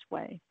precise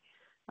way.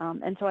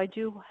 And so I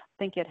do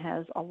think it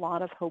has a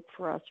lot of hope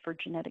for us for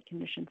genetic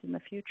conditions in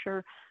the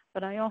future,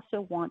 but I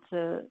also want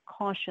to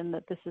caution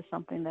that this is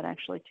something that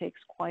actually takes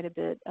quite a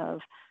bit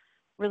of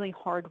really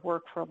hard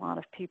work for a lot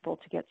of people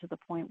to get to the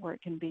point where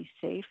it can be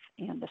safe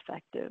and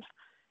effective.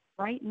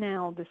 Right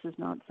now, this is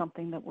not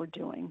something that we're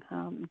doing,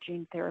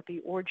 gene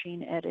therapy or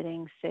gene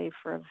editing, save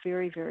for a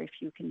very, very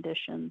few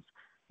conditions.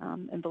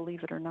 And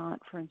believe it or not,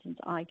 for instance,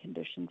 eye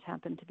conditions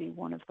happen to be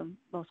one of the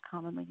most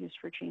commonly used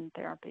for gene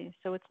therapy.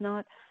 So it's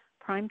not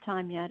prime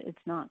time yet.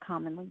 It's not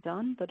commonly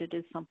done, but it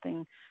is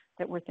something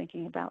that we're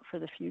thinking about for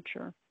the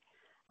future.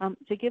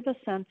 To give a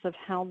sense of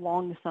how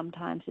long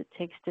sometimes it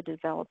takes to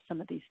develop some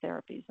of these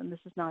therapies, and this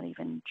is not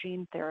even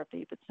gene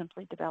therapy, but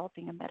simply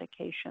developing a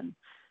medication.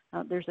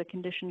 There's a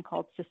condition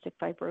called cystic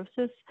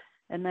fibrosis,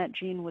 and that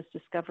gene was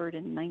discovered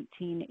in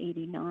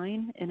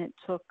 1989, and it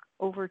took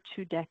over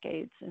 2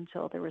 decades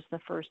until there was the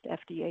first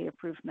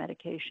FDA-approved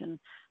medication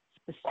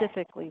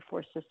specifically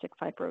for cystic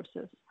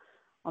fibrosis.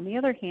 On the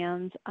other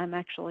hand, I'm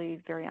actually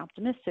very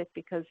optimistic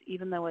because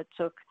even though it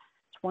took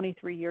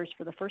 23 years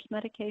for the first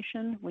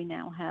medication, we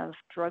now have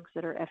drugs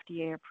that are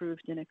FDA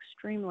approved and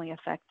extremely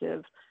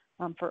effective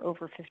for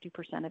over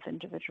 50% of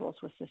individuals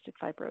with cystic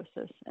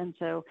fibrosis. And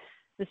so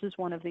this is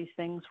one of these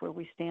things where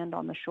we stand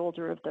on the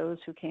shoulder of those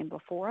who came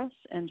before us,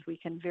 and we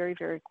can very,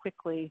 very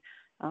quickly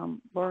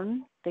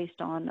learn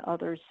based on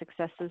others'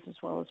 successes as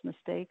well as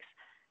mistakes.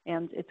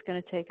 And it's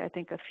going to take, I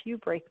think, a few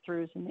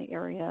breakthroughs in the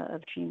area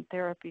of gene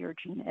therapy or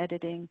gene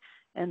editing,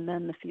 and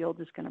then the field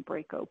is going to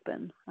break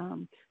open.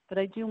 But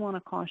I do want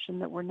to caution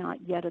that we're not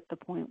yet at the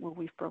point where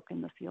we've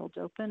broken the field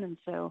open, and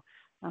so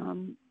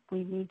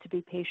we need to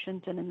be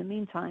patient, and in the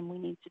meantime, we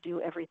need to do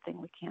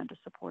everything we can to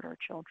support our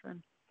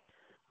children.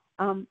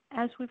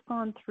 As we've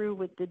gone through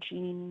with the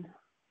gene,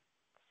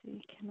 let's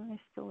see, can I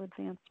still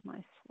advance my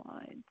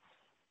slides?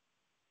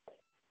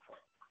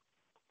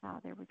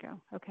 There we go.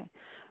 Okay.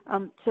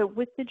 So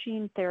with the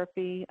gene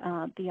therapy,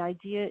 the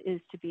idea is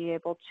to be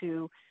able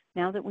to,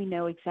 now that we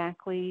know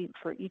exactly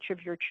for each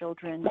of your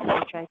children,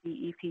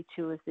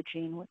 HIV-EP2 is the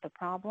gene with the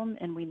problem,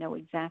 and we know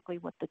exactly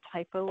what the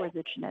typo or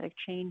the genetic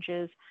change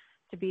is,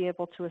 to be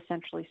able to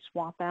essentially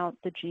swap out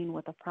the gene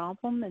with a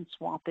problem and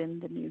swap in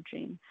the new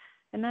gene.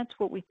 And that's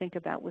what we think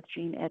about with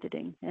gene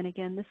editing. And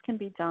again, this can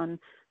be done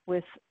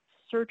with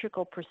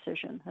surgical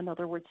precision. In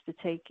other words, to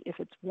take, if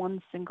it's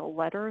one single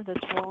letter that's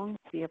wrong,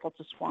 to be able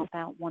to swap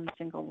out one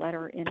single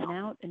letter in and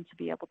out and to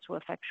be able to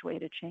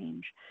effectuate a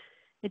change.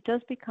 It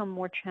does become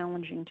more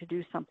challenging to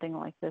do something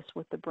like this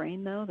with the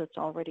brain, though, that's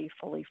already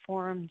fully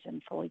formed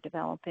and fully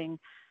developing.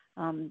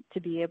 To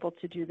be able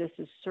to do this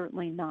is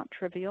certainly not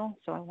trivial.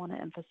 So I want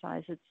to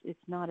emphasize it's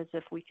not as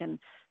if we can,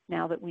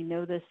 now that we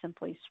know this,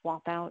 simply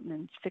swap out and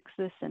then fix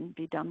this and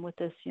be done with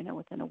this,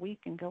 within a week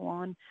and go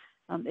on.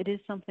 It is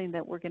something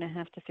that we're going to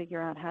have to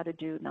figure out how to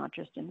do, not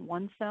just in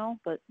one cell,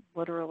 but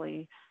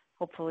literally,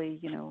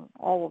 hopefully,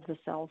 all of the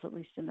cells, at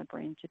least in the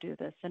brain, to do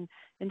this. And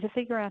to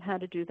figure out how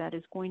to do that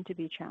is going to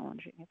be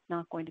challenging. It's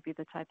not going to be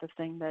the type of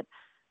thing that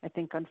I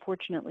think,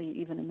 unfortunately,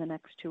 even in the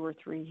next 2 or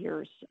 3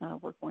 years,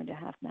 we're going to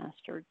have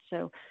mastered.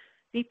 So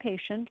be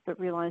patient, but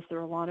realize there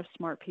are a lot of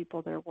smart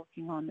people that are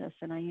working on this.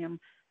 And I am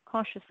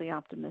cautiously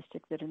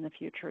optimistic that in the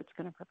future it's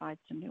going to provide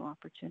some new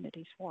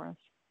opportunities for us.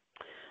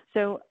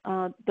 So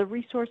the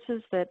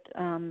resources that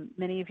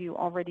many of you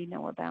already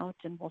know about,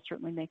 and we'll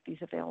certainly make these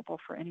available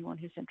for anyone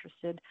who's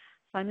interested.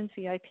 Simon's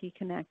VIP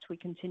Connect, we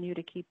continue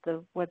to keep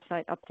the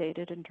website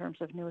updated in terms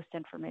of newest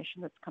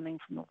information that's coming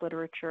from the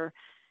literature.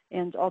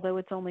 And although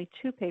it's only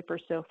 2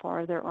 papers so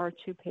far, there are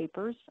 2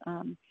 papers.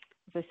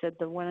 As I said,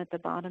 the one at the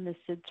bottom is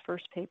Sid's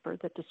first paper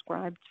that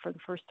describes for the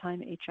first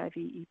time HIV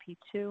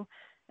EP2.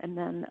 And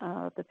then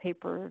the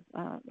paper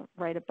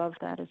right above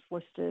that is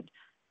listed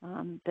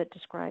that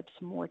describes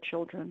more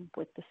children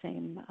with the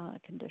same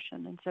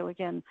condition. And so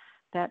again,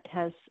 that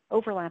has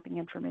overlapping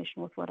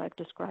information with what I've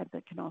described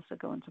that can also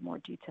go into more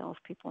detail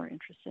if people are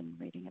interested in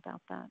reading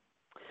about that.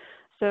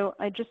 So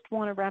I just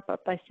want to wrap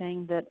up by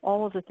saying that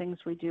all of the things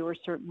we do are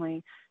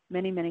certainly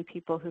many, many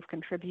people who've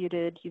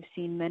contributed. You've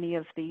seen many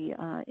of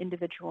the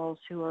individuals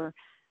who are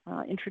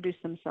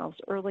introduced themselves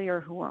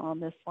earlier who are on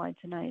this slide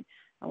tonight.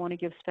 I want to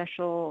give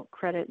special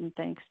credit and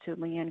thanks to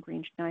Leanne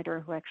Green-Schneider,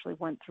 who actually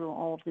went through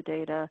all of the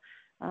data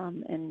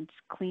and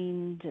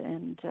cleaned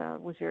and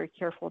was very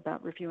careful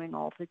about reviewing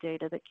all of the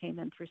data that came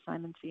in through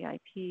Simon's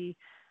VIP.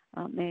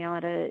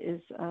 Mayada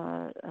is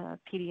a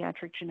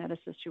pediatric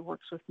geneticist who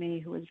works with me,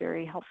 who is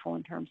very helpful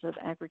in terms of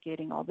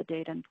aggregating all the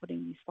data and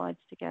putting these slides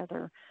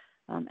together.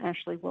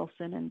 Ashley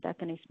Wilson and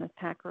Bethany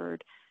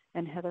Smith-Packard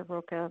and Heather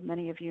Roca,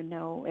 many of you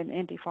know, and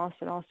Andy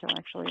Fawcett also,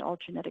 actually, all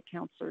genetic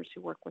counselors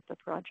who work with the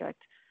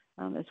project,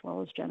 as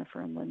well as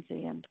Jennifer and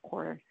Lindsay and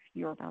Cora,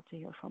 you're about to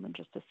hear from in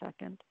just a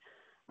second.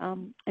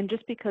 And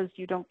just because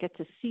you don't get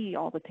to see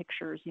all the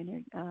pictures,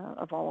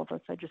 of all of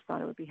us, I just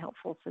thought it would be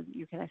helpful so that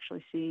you can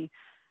actually see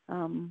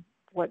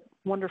what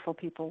wonderful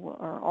people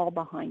are all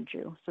behind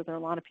you. So there are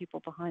a lot of people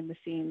behind the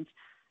scenes,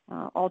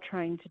 all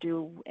trying to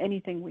do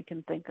anything we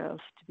can think of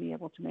to be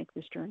able to make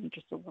this journey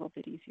just a little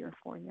bit easier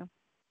for you.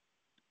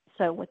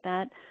 So with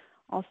that,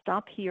 I'll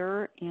stop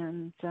here,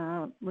 and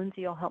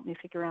Lindsay will help me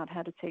figure out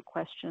how to take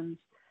questions,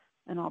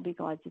 and I'll be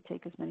glad to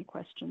take as many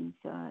questions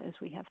as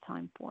we have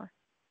time for.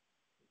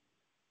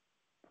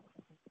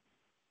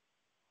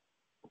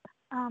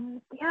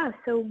 Yeah,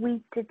 so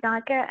we did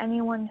not get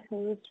anyone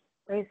who's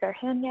raised their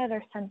hand yet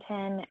or sent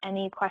in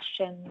any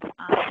questions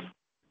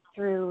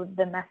through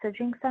the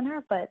messaging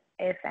center, but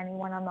if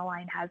anyone on the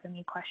line has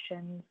any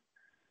questions,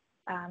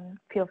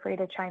 feel free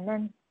to chime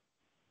in.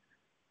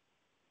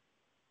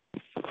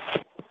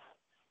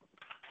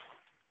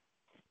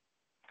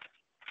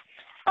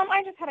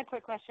 I just had a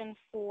quick question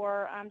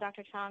for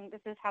Dr. Chung.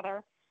 This is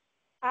Heather.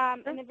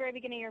 In the very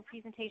beginning of your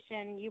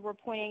presentation, you were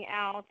pointing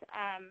out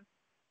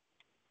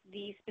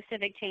the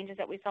specific changes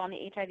that we saw in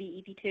the HIV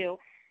EP2.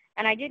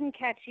 And I didn't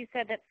catch, you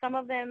said that some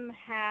of them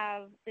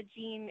have, the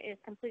gene is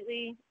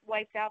completely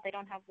wiped out. They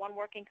don't have one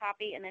working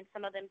copy, and then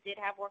some of them did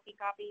have working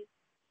copies.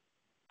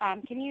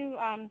 Can you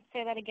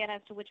say that again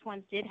as to which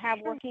ones did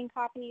have working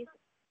copies?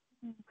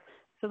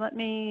 So let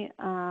me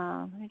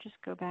just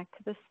go back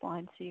to this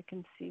slide so you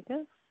can see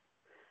this.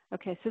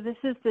 Okay, so this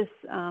is this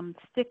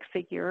stick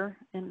figure,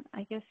 and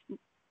I guess,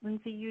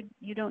 Lindsay,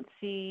 you don't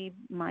see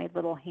my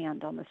little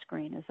hand on the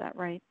screen, is that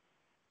right?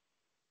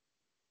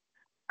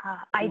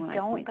 I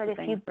don't, but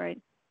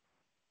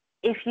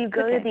if you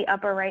go okay. to the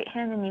upper right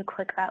hand and you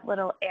click that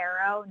little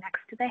arrow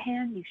next to the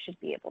hand, you should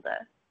be able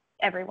to,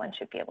 everyone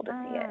should be able to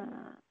see it.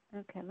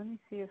 Okay, let me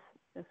see if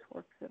this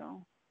works at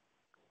all.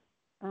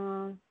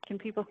 Can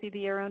people see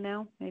the arrow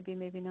now? Maybe,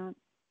 maybe not.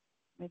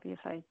 Maybe if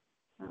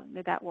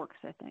that works,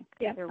 I think.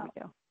 Yeah. There we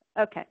go.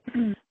 Okay.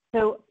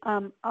 So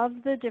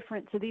of the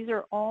different, so these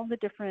are all the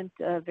different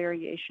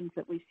variations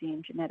that we see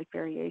in genetic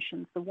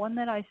variations. The one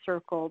that I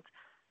circled,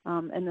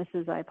 and this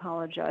is, I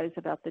apologize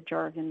about the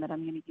jargon that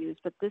I'm going to use,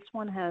 but this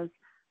one has,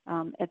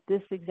 at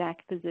this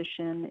exact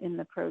position in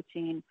the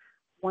protein,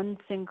 one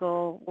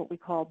single, what we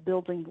call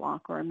building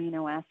block or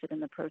amino acid in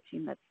the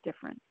protein that's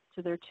different.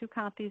 So there are 2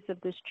 copies of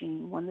this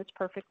gene, one that's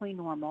perfectly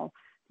normal.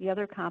 The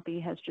other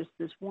copy has just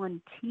this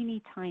one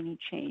teeny tiny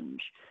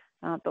change,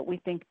 but we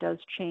think does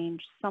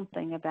change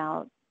something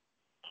about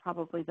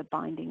probably the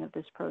binding of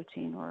this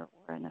protein or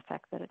an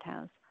effect that it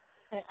has.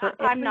 So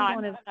I'm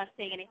not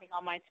seeing anything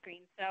on my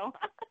screen, so.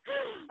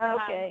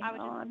 Okay.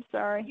 I'm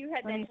sorry. You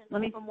had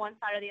mentioned from one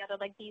side or the other,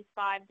 like these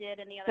 5 did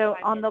and the other 5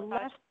 did. So on the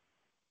left.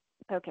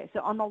 Okay, so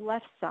on the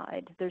left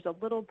side, there's a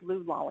little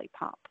blue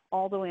lollipop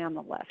all the way on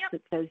the left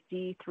that says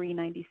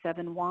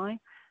D397Y.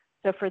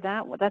 So for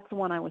that, that's the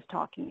one I was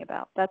talking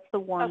about. That's the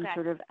one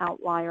sort of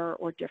outlier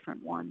or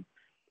different one.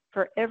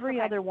 For every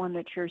other one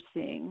that you're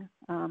seeing,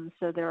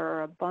 so there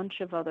are a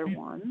bunch of other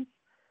ones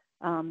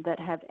that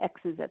have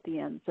X's at the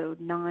end. So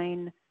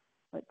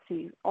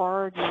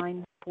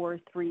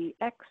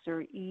R943X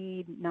or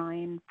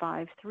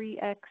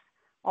E953X,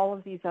 all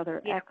of these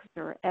other X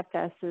or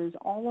FS's,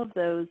 all of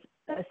those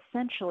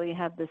essentially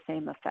have the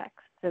same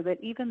effects. So that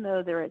even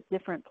though they're at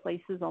different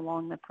places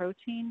along the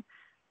protein,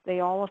 they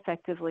all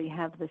effectively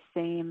have the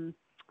same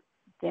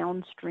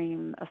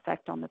downstream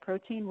effect on the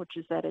protein, which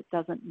is that it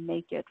doesn't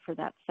make it for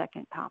that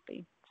second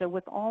copy. So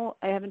with all,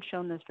 I haven't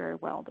shown this very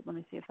well, but let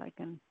me see if I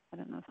can, I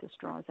don't know if this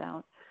draws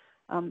out.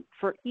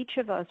 For each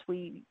of us,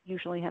 we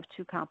usually have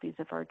 2 copies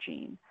of our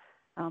gene.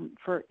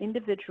 For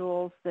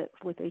individuals that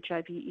with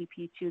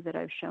HIV-EP2 that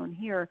I've shown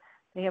here,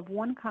 they have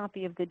one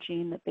copy of the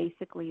gene that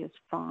basically is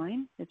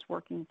fine. It's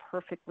working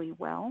perfectly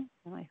well.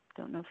 And I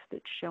don't know if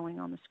it's showing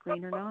on the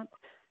screen or not.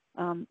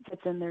 But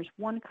then there's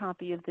one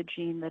copy of the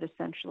gene that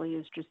essentially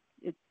is just,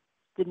 it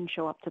didn't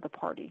show up to the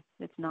party.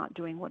 It's not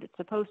doing what it's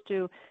supposed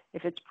to.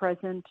 If it's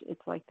present,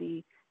 it's like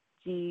the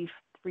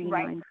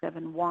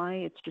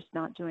D397Y. It's just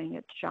not doing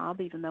its job,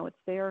 even though it's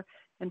there.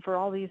 And for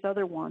all these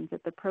other ones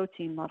at the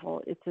protein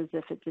level, it's as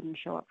if it didn't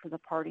show up for the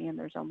party and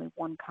there's only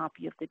one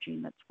copy of the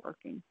gene that's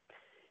working.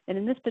 And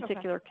in this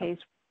particular case,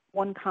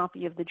 one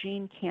copy of the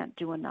gene can't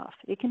do enough.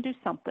 It can do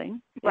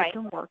something. It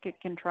can work. It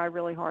can try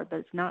really hard, but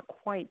it's not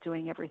quite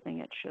doing everything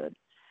it should.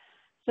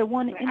 So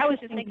one interesting I was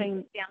just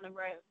thinking down the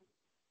road.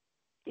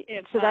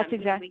 If, so that's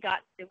exactly. We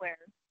got to where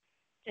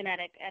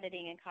genetic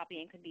editing and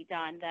copying could be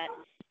done, that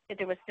if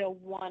there was still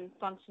one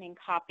functioning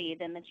copy,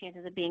 then the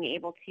chances of being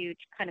able to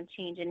kind of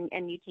change and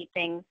mutate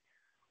things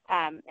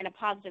in a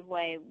positive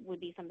way would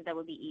be something that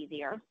would be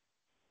easier.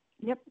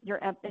 Yep, you're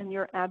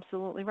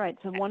absolutely right.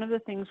 So one of the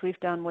things we've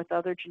done with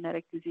other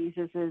genetic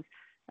diseases is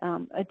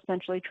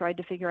essentially tried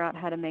to figure out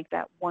how to make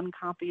that one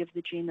copy of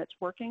the gene that's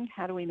working,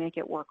 how do we make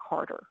it work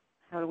harder?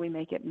 How do we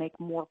make it make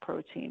more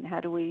protein? How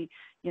do we,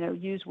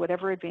 use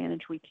whatever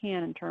advantage we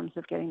can in terms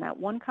of getting that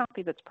one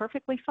copy that's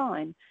perfectly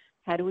fine?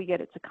 How do we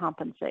get it to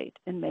compensate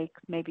and make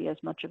maybe as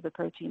much of the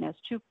protein as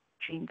two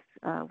genes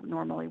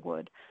normally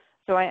would?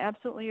 So I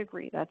absolutely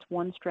agree. That's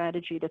one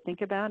strategy to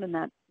think about, and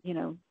that,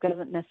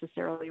 doesn't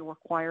necessarily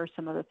require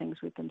some of the things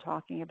we've been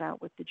talking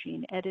about with the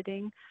gene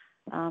editing.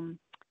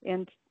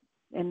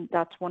 And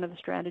that's one of the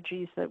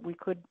strategies that we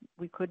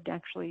could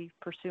actually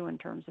pursue in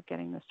terms of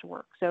getting this to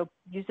work. So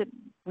use it.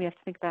 We have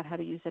to think about how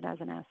to use it as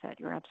an asset.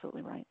 You're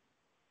absolutely right.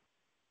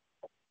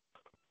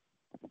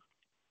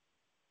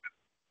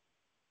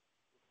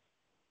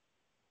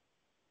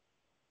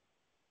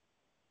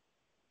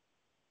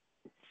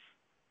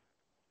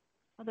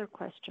 Other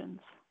questions?